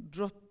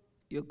 drop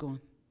your gun,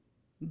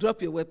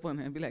 drop your weapon,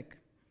 and be like,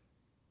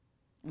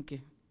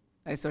 okay,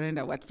 I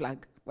surrender, white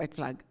flag, white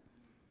flag.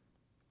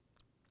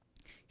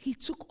 He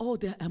took all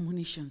their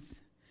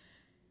ammunitions.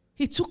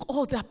 He took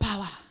all their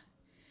power.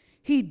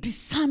 He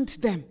disarmed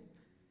them.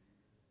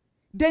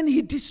 Then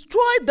he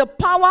destroyed the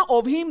power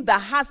of him that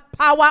has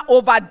power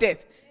over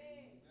death.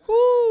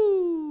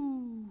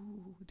 Ooh,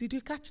 did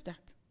you catch that?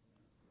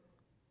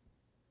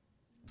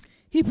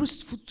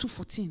 Hebrews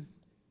 2:14.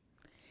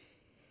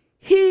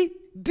 He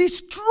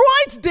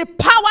destroyed the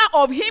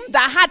power of him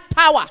that had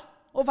power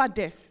over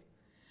death.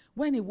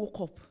 When he woke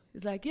up,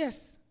 he's like,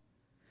 yes.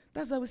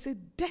 That's why we say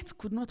death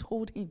could not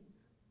hold him.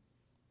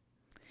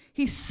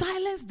 He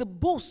silenced the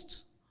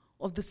boast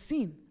of the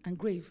sin and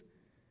grave.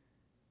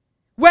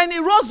 When he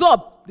rose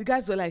up, the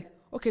guys were like,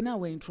 okay, now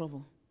we're in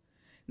trouble.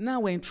 Now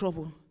we're in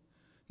trouble.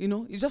 You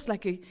know, it's just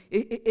like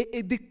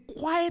the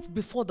quiet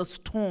before the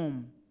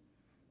storm.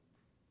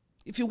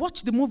 If you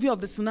watch the movie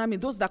of the tsunami,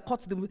 those that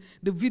caught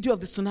the video of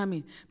the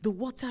tsunami, the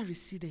water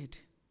receded.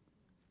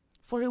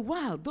 For a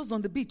while, those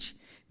on the beach,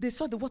 they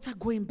saw the water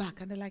going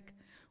back, and they're like,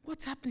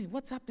 what's happening?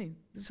 What's happening?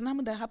 The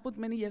tsunami that happened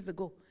many years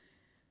ago.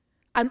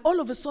 And all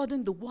of a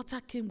sudden, the water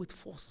came with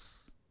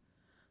force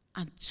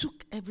and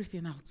took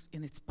everything out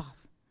in its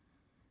path.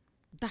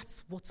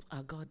 That's what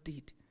our God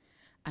did,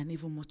 and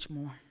even much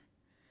more.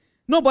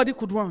 Nobody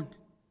could run.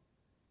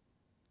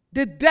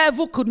 The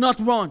devil could not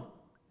run.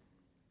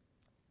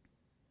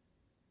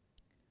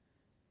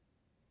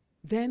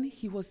 Then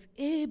he was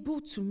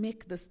able to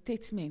make the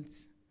statement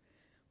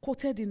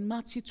quoted in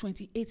Matthew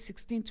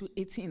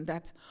 28:16-18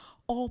 that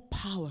all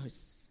power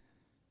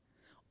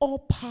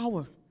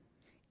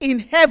in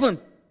heaven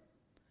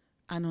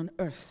and on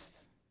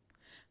earth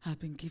have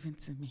been given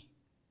to me.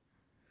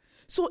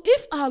 So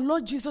if our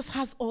Lord Jesus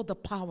has all the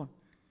power,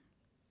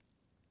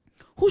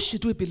 who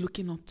should we be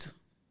looking up to?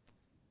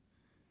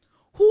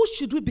 Who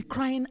should we be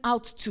crying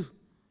out to?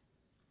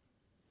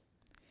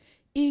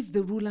 If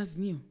the rulers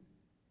knew,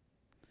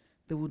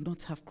 they would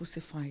not have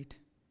crucified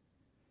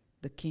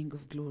the King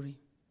of glory.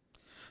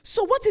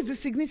 So what is the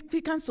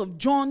significance of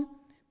John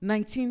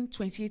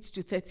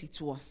 19:28-30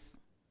 to us?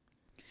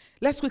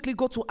 Let's quickly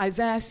go to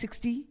Isaiah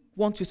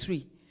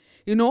 60:1-3.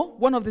 You know,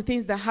 one of the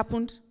things that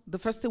happened, the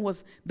first thing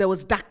was there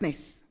was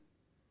darkness.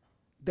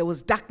 There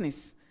was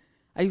darkness.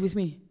 Are you with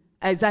me?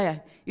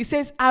 Isaiah. It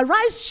says,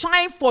 arise,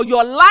 shine, for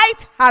your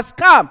light has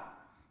come.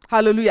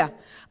 Hallelujah.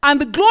 And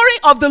the glory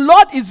of the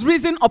Lord is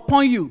risen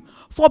upon you.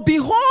 For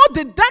behold,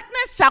 the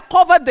darkness shall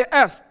cover the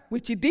earth,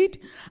 which he did,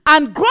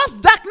 and gross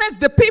darkness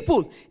the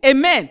people.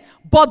 Amen.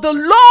 But the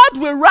Lord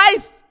will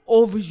rise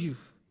over you.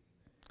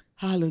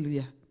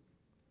 Hallelujah.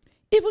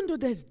 Even though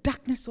there's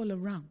darkness all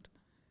around,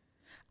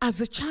 as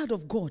a child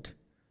of God,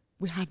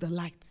 we have the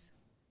light.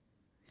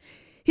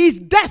 His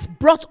death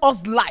brought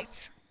us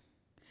light.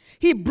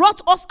 He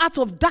brought us out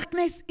of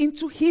darkness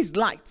into his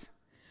light.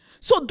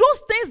 So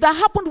those things that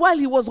happened while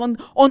he was on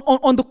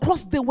the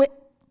cross, they were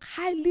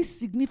highly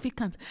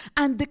significant.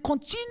 And they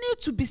continue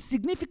to be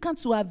significant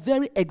to our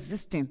very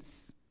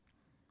existence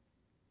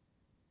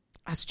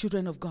as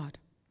children of God.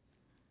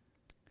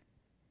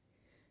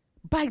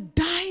 By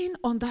dying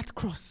on that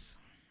cross,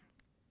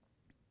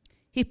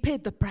 he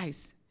paid the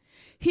price.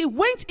 He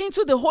went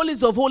into the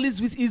holies of holies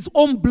with his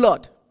own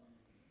blood.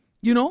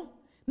 You know,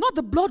 not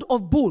the blood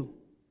of bull,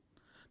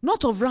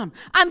 not of ram.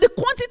 And the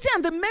quantity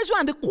and the measure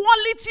and the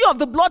quality of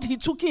the blood he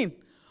took in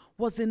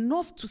was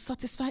enough to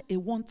satisfy a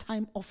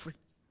one-time offering.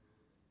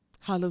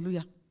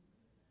 Hallelujah.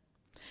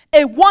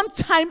 A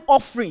one-time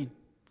offering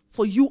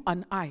for you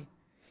and I,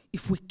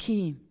 if we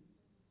came.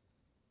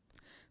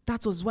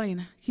 That was why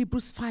in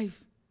Hebrews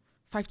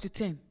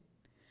 5:5-10,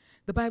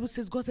 the Bible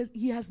says, God says,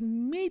 he has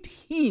made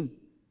him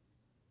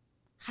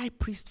high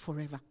priest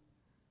forever.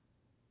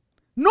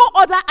 No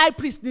other high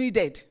priest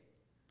needed.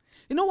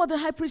 You know what the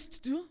high priests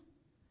do?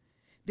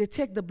 They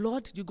take the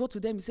blood, you go to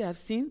them, you say, I've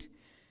sinned.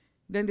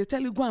 Then they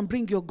tell you, go and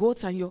bring your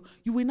goats, and you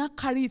will not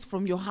carry it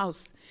from your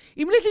house.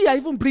 Immediately you are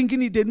even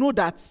bringing it, they know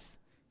that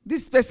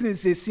this person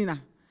is a sinner.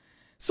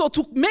 So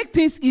to make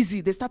things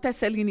easy, they started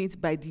selling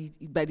it by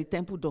the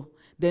temple door.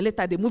 Then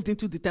later they moved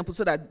into the temple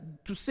so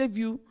that to save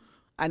you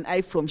and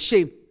I from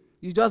shame,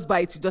 you just buy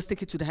it, you just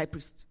take it to the high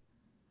priest.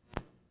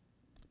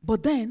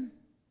 But then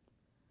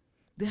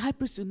the high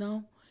priest will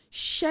now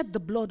shed the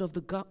blood of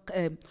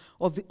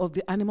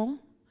the animal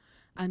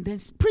and then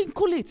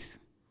sprinkle it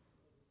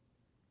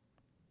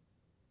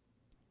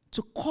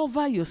to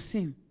cover your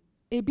sin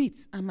a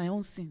bit, and my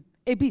own sin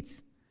a bit.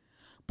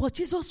 But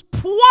Jesus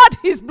poured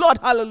his blood,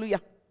 hallelujah,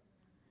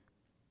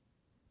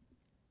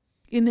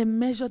 in a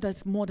measure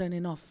that's more than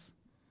enough.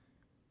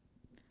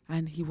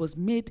 And he was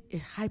made a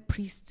high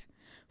priest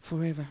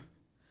forever.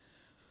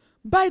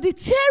 By the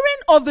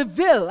tearing of the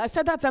veil, I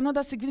said that's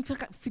another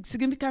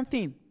significant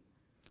thing.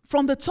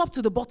 From the top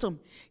to the bottom,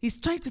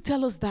 he's trying to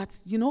tell us that,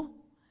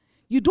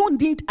 you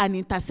don't need an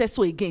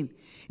intercessor again.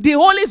 The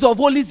holies of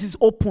holies is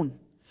open.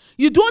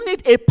 You don't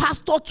need a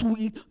pastor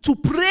to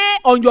pray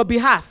on your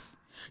behalf.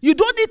 You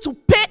don't need to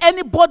pay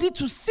anybody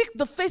to seek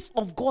the face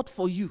of God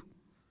for you.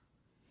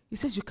 He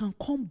says you can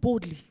come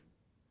boldly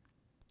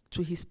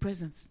to his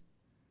presence.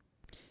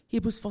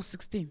 Hebrews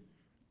 4:16.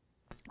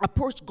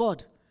 Approach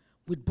God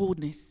with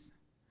boldness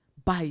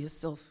by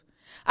yourself.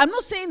 I'm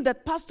not saying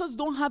that pastors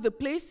don't have a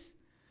place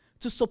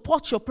to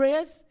support your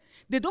prayers.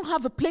 They don't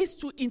have a place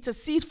to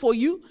intercede for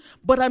you.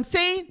 But I'm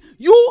saying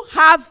you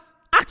have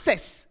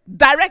access,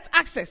 direct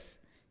access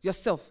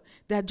yourself.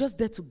 They are just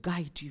there to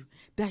guide you.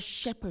 They are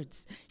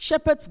shepherds.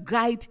 Shepherds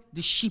guide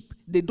the sheep.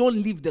 They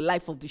don't live the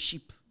life of the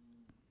sheep.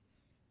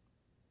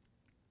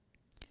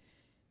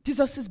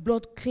 Jesus'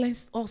 blood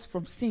cleansed us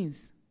from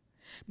sins.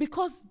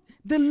 Because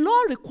the law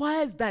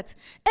requires that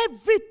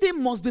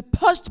everything must be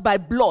purged by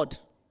blood.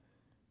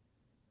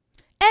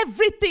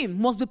 Everything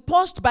must be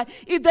purged by,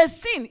 if there's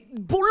sin,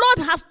 blood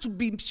has to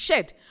be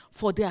shed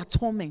for the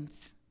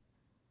atonement.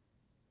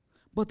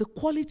 But the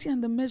quality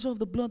and the measure of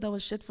the blood that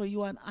was shed for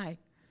you and I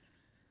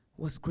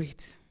was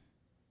great.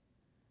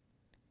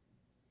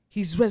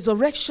 His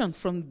resurrection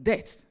from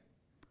death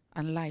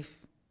and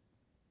life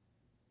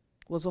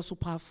was also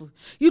powerful.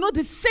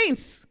 The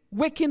saints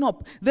waking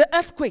up, the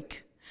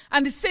earthquake,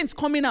 and the saints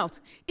coming out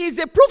is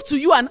a proof to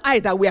you and I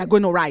that we are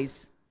going to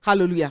rise.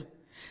 Hallelujah.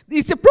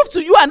 It's a proof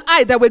to you and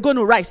I that we're going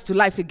to rise to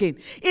life again.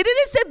 It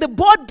didn't say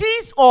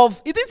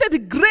it didn't say the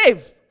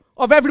grave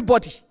of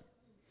everybody.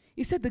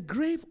 It said the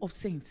grave of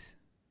saints.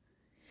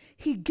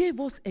 He gave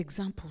us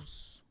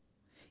examples.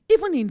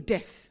 Even in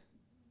death.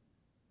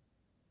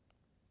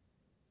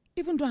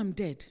 Even though I'm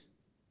dead,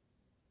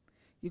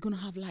 you're going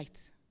to have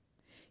light.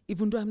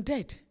 Even though I'm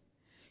dead,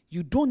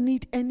 you don't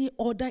need any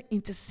other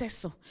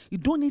intercessor. You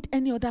don't need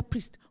any other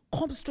priest.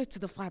 Come straight to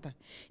the Father.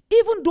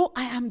 Even though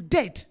I am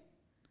dead,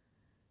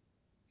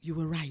 you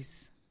will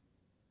rise.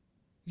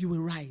 You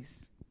will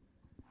rise.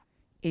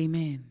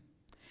 Amen.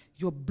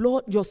 Your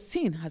blood, your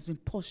sin has been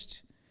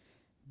purged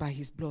by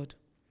his blood.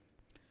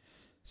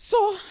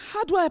 So,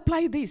 how do I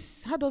apply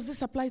this? How does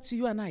this apply to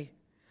you and I?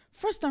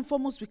 First and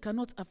foremost, we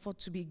cannot afford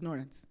to be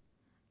ignorant.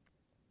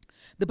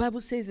 The Bible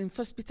says in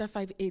 1 Peter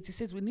 5:8, it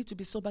says we need to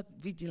be sober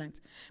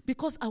vigilant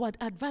because our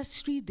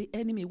adversary, the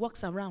enemy,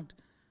 walks around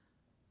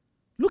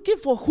looking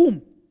for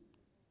whom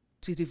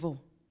to devour.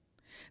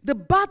 The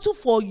battle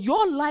for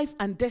your life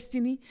and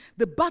destiny,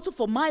 the battle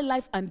for my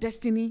life and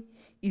destiny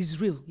is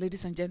real,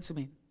 ladies and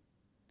gentlemen.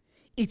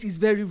 It is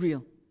very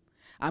real.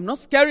 I'm not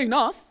scaring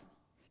us.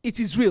 It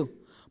is real.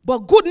 But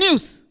good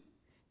news,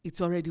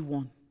 it's already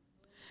won.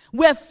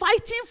 We're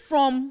fighting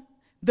from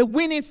the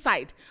winning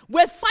side.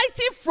 We're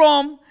fighting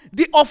from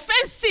the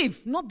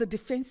offensive, not the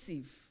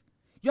defensive.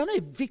 You're not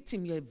a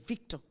victim, you're a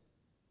victor.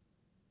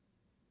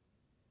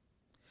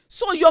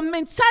 So your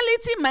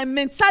mentality, my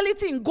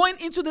mentality in going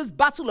into this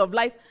battle of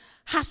life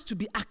has to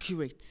be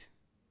accurate.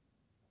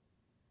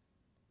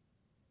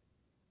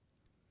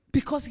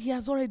 Because he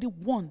has already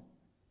won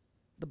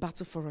the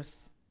battle for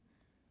us.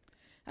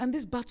 And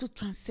this battle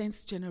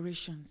transcends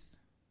generations.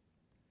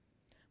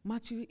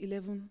 Matthew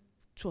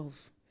 11:12.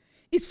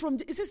 It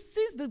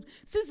says,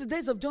 since the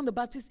days of John the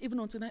Baptist, even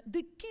until now,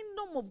 the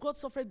kingdom of God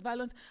suffered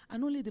violence,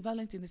 and only the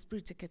violent in the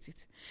spirit taketh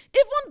it.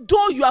 Even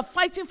though you are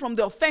fighting from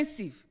the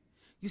offensive,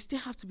 you still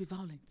have to be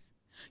violent.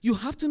 You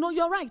have to know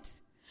your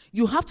rights.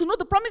 You have to know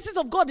the promises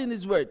of God in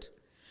his word.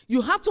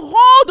 You have to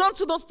hold on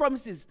to those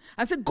promises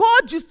and say,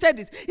 God, you said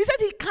this. He said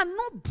he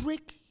cannot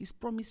break his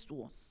promise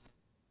to us.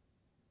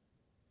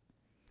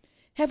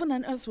 Heaven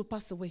and earth will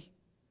pass away,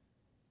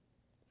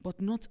 but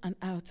not an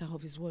iota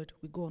of his word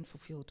will go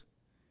unfulfilled.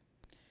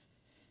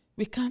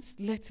 We can't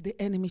let the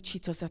enemy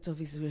cheat us out of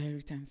his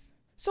inheritance.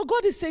 So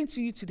God is saying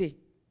to you today,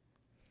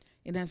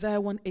 in Isaiah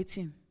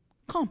 1:18,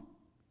 come,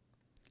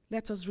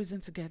 let us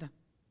reason together.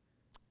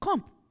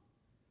 Come,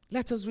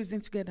 let us reason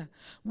together.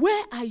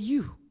 Where are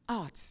you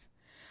at?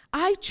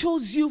 I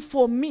chose you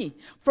for me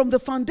from the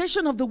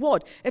foundation of the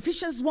world.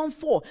 Ephesians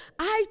 1:4.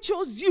 I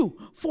chose you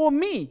for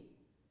me.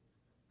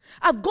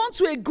 I've gone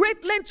to a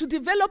great length to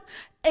develop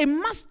a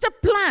master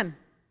plan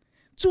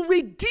to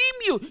redeem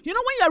you. You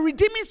know, when you are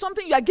redeeming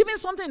something, you are giving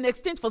something in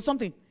exchange for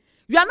something.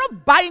 You are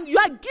not buying, you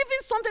are giving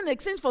something in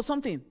exchange for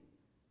something.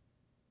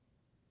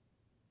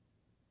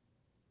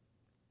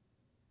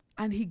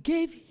 And he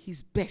gave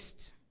his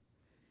best.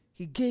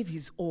 He gave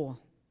his all.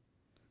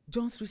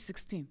 John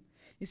 3:16.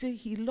 He said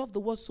he loved the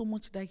world so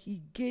much that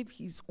he gave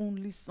his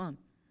only son.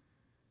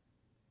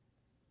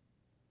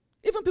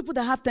 Even people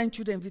that have 10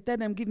 children, if you tell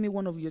them, give me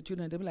one of your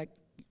children, they'll be like,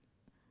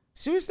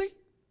 seriously?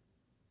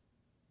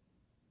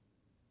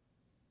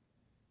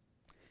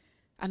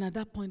 And at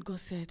that point, God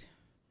said,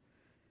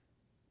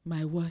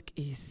 my work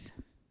is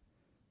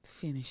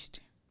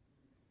finished.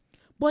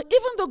 But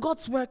even though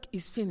God's work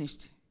is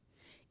finished,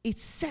 it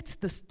sets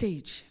the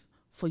stage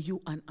for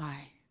you and I.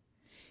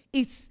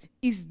 It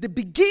is the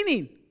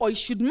beginning, or it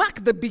should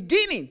mark the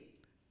beginning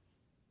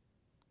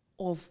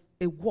of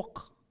a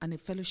walk and a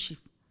fellowship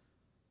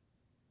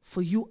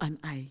for you and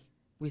I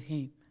with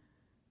him.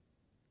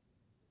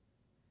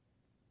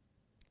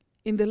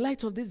 In the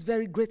light of this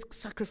very great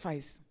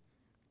sacrifice,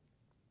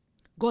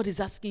 God is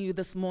asking you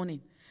this morning,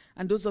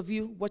 and those of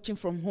you watching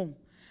from home,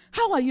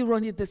 how are you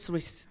running this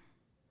race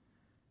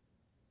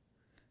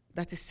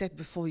that is set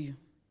before you?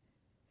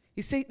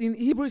 He said in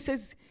Hebrew, it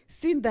says,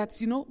 seeing that,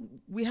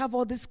 we have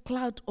all this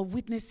cloud of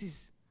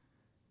witnesses,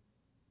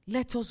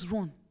 let us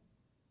run.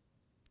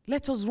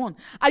 Let us run.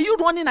 Are you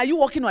running? Are you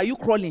walking? Or are you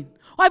crawling?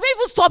 Or have you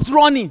even stopped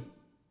running?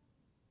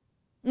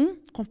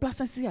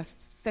 Complacency has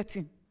set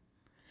in.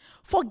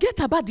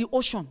 Forget about the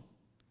ocean.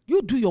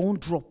 You do your own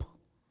drop.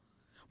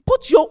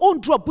 Put your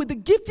own drop with the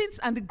giftings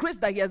and the grace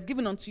that he has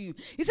given unto you.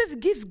 He says he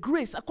gives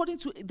grace according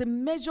to the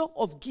measure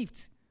of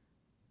gift.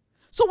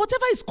 So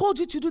whatever he's called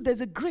you to do,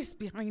 there's a grace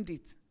behind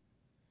it.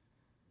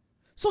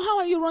 So how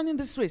are you running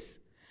this race?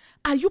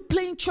 Are you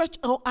playing church,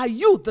 or are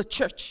you the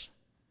church?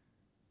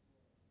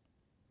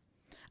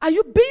 Are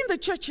you being the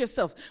church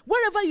yourself?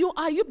 Wherever you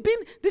are,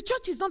 the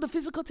church is not the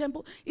physical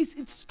temple.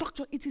 It's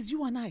structure. It is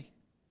you and I.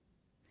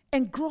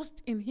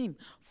 Engrossed in him.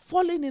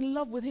 Falling in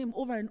love with him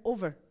over and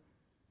over.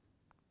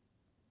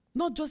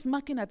 Not just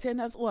marking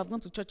attendance, I've gone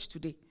to church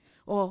today.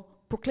 Or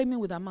proclaiming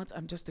with our mouth,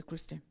 I'm just a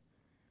Christian.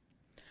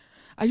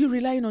 Are you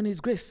relying on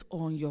his grace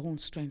or on your own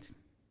strength?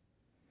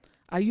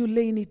 Are you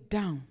laying it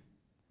down?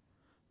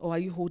 Or are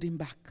you holding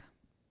back?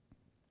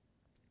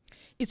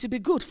 It would be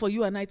good for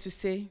you and I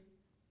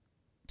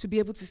to be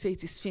able to say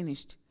it is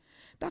finished.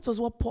 That was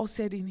what Paul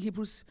said in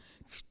Hebrews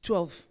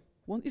 12.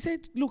 He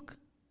said, look,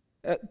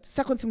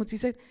 2 Timothy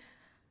said,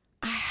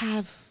 I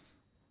have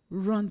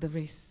run the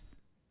race.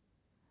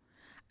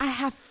 I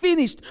have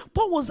finished.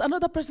 Paul was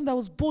another person that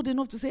was bold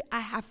enough to say, I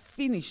have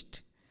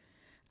finished.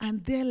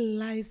 And there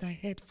lies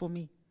ahead for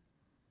me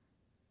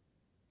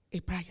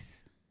a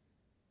prize.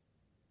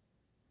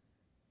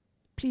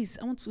 Please,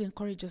 I want to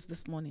encourage us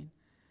this morning.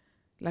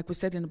 Like we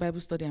said in the Bible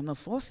study, I'm not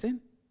forcing.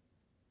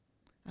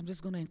 I'm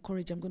just going to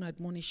encourage, I'm going to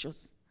admonish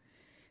us.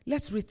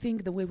 Let's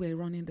rethink the way we're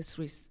running this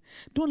race.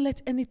 Don't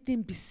let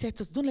anything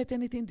beset us. Don't let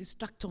anything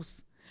distract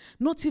us.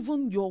 Not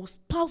even your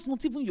spouse,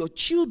 not even your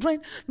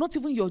children, not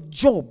even your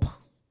job.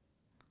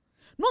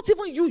 Not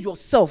even you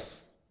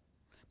yourself.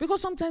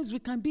 Because sometimes we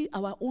can be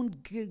our own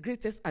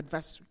greatest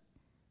adversary.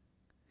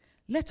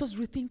 Let us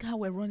rethink how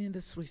we're running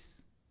this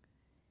race.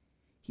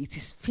 It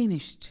is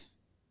finished.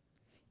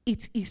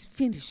 It is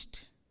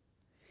finished.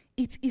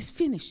 It is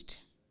finished.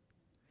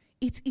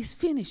 It is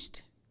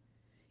finished.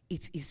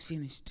 It is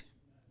finished.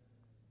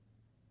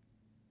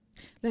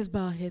 Let's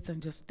bow our heads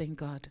and just thank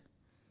God.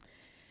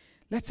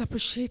 Let's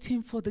appreciate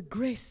him for the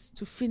grace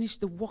to finish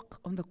the work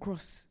on the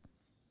cross.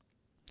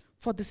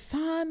 For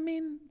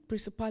disarming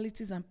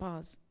principalities and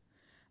powers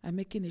and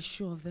making a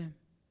show of them.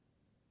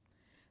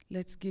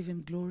 Let's give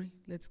him glory.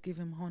 Let's give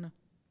him honor.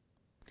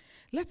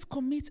 Let's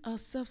commit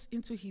ourselves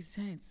into his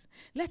hands.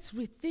 Let's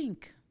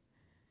rethink.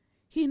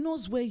 He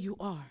knows where you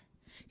are.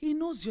 He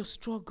knows your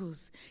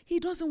struggles. He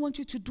doesn't want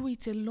you to do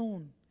it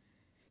alone.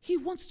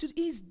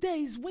 He's there.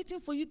 He's waiting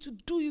for you to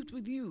do it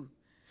with you.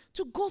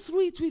 To go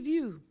through it with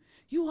you.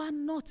 You are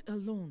not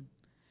alone.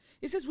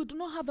 It says we do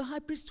not have a high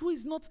priest who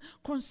is not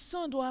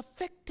concerned or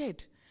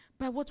affected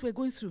by what we're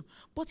going through.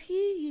 But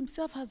he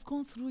himself has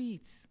gone through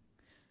it.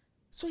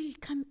 So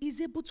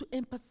he's able to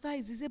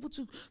empathize. He's able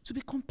to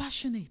be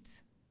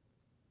compassionate.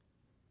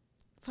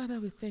 Father,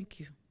 we thank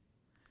you.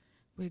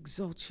 We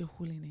exalt your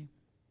holy name.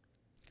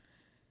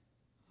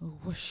 We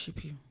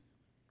worship you.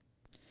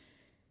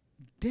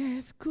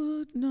 Death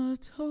could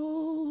not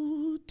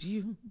hold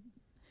you.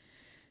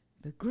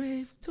 The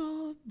grave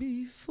door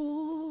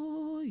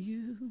before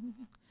you.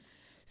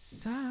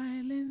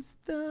 Silence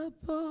the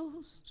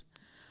boast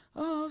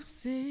of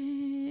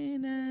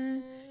sin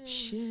and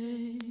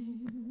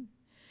shame.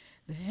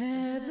 The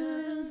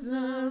heavens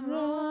are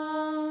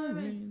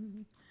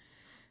roaring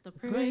the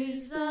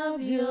praise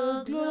of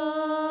your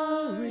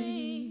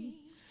glory.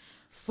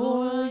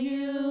 For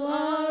you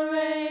are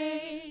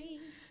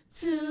raised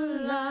to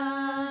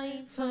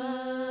life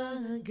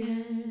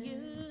again.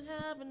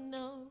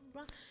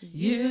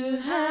 You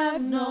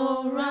have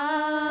no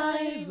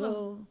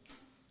rival.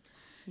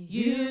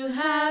 You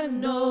have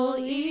no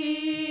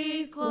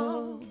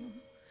equal.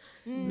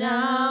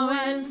 now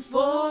and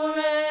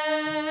forever.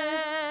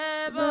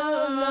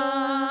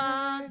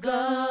 Our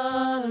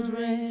God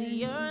reigns.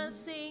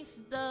 Yours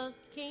is the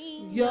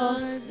kingdom.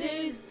 Yours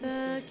is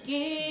the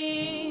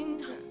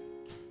kingdom.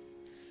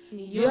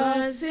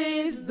 Yours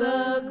is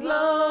the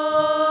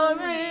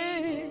glory.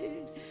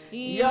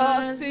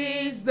 Yours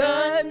is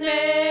the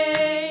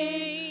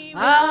name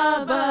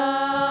above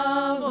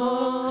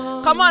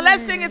all. Come on,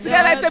 let's sing it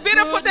together. It's a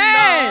beautiful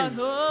name.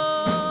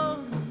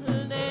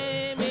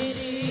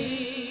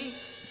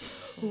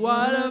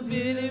 What a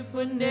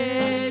beautiful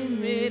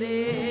name it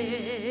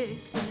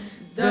is.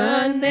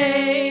 The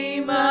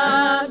name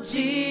of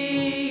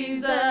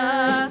Jesus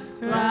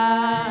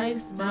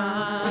Christ,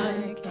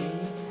 my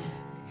King.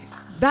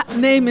 That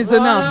name is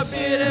enough.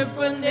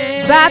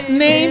 That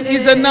name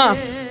is enough.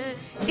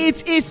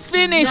 It is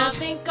finished.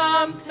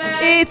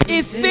 It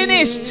is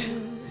finished.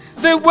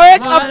 The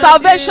work of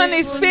salvation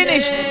is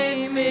finished.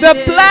 The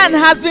plan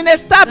has been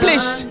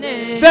established.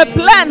 The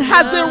plan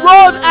has been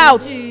rolled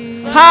out.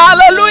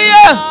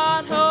 Hallelujah.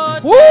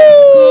 Woo.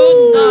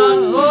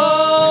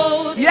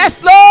 Yes,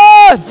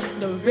 Lord.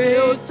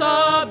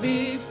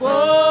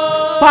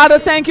 Father,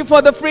 thank you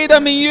for the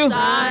freedom in you.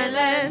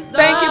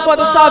 Thank you for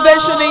the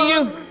salvation in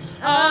you.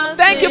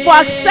 Thank you for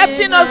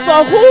accepting us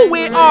for who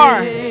we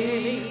are.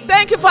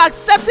 Thank you for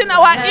accepting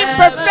our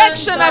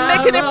imperfection and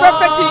making it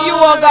perfect in you,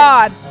 oh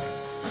God.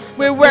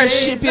 We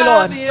worship you,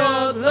 Lord.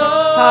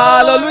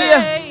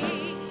 Hallelujah.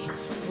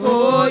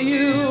 For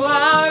you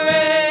are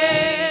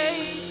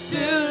raised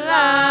to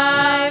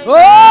life.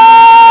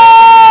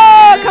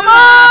 Oh, come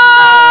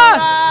on.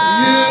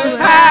 You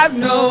have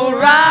no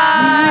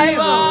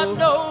rival.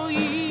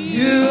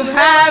 You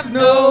have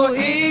no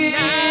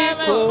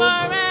equal.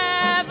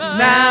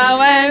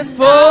 Now and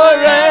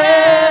forever.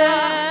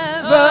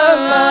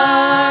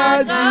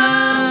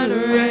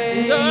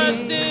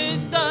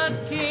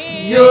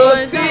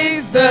 Yours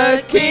is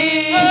the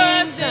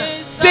kingdom.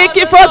 Seek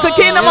ye first the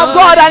kingdom of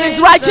God and his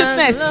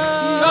righteousness,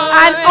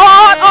 and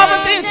all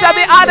other things shall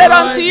be added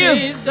unto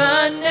you.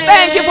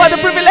 Thank you for the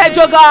privilege,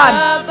 oh God.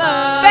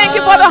 Thank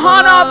you for the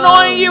honor of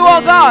knowing you,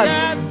 oh God.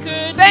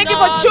 Thank you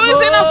for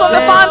choosing us from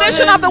the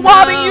foundation of the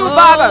world in you,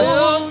 Father.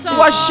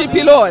 Worship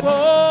you, Lord.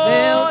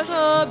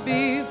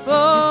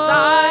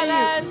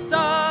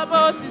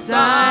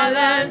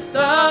 Silence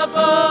the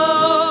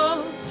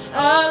boast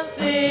of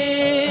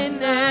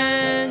sin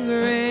and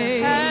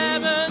grace.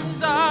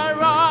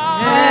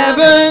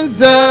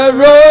 Heavens are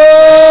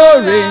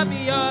roaring.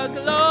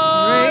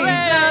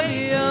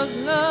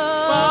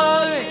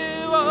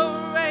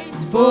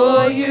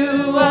 For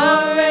you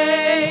are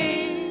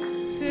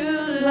raised to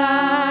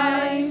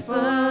life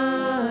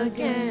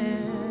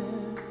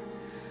again.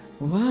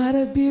 What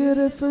a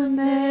beautiful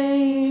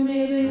name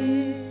it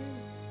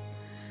is.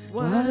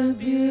 What a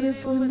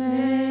beautiful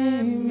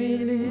name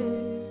it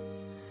is.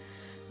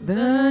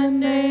 The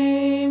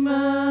name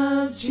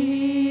of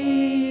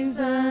Jesus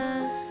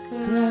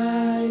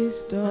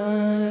Christ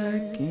our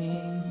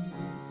King.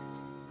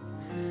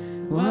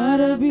 What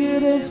a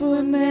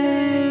beautiful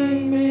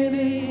name it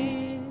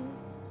is.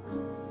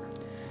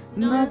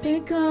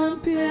 Nothing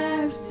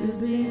compares to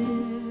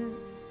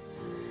this.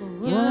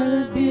 What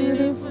a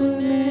beautiful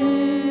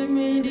name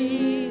it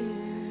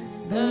is.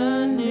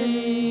 The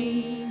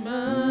name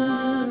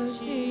of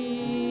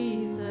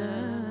Jesus.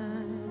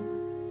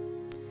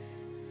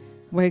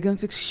 We're going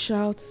to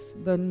shout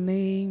the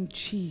name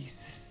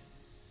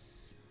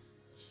Jesus.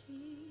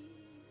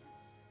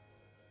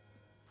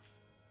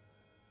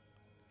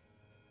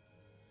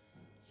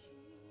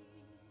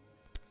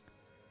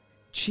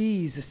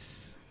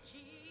 Jesus.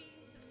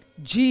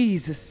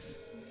 Jesus.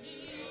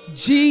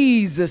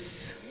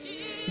 Jesus.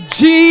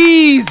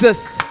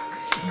 Jesus.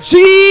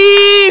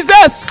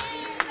 Jesus.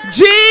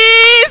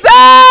 Jesus.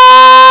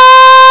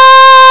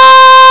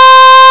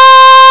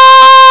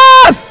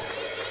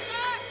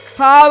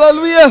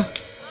 Hallelujah.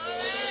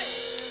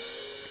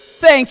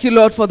 Thank you,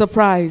 Lord, for the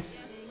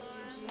prize.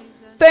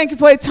 Thank you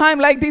for a time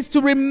like this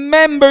to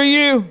remember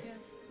you.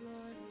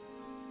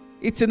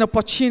 It's an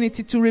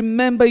opportunity to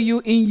remember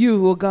you in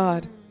you, oh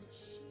God.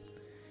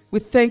 We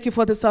thank you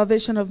for the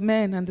salvation of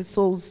men and the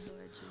souls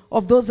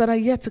of those that are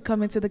yet to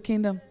come into the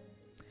kingdom.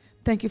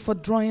 Thank you for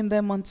drawing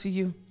them unto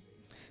you.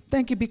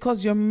 Thank you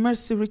because your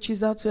mercy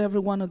reaches out to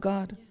everyone, oh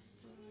God.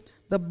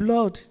 The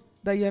blood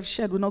that you have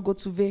shed will not go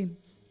to vain.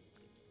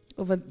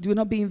 Will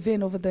not be in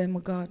vain over them, oh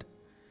God.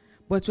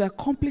 But to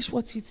accomplish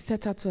what you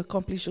set out to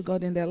accomplish, oh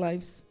God, in their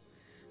lives.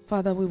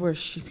 Father, we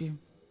worship you.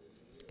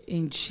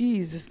 In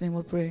Jesus' name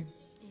we pray.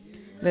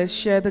 Let's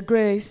share the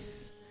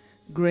grace.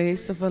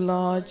 Grace of our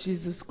Lord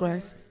Jesus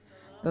Christ,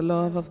 the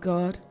love of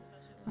God,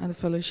 and the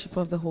fellowship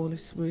of the Holy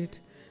Spirit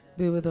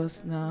be with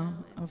us now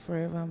and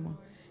forevermore.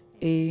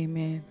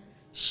 Amen.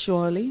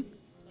 Surely,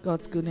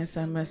 God's goodness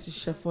and mercy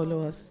shall follow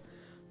us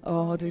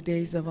all the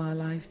days of our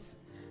lives,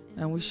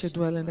 and we shall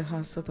dwell in the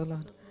house of the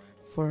Lord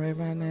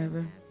forever and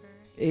ever.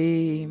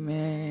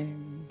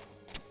 Amen.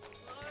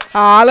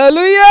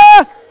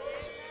 Hallelujah.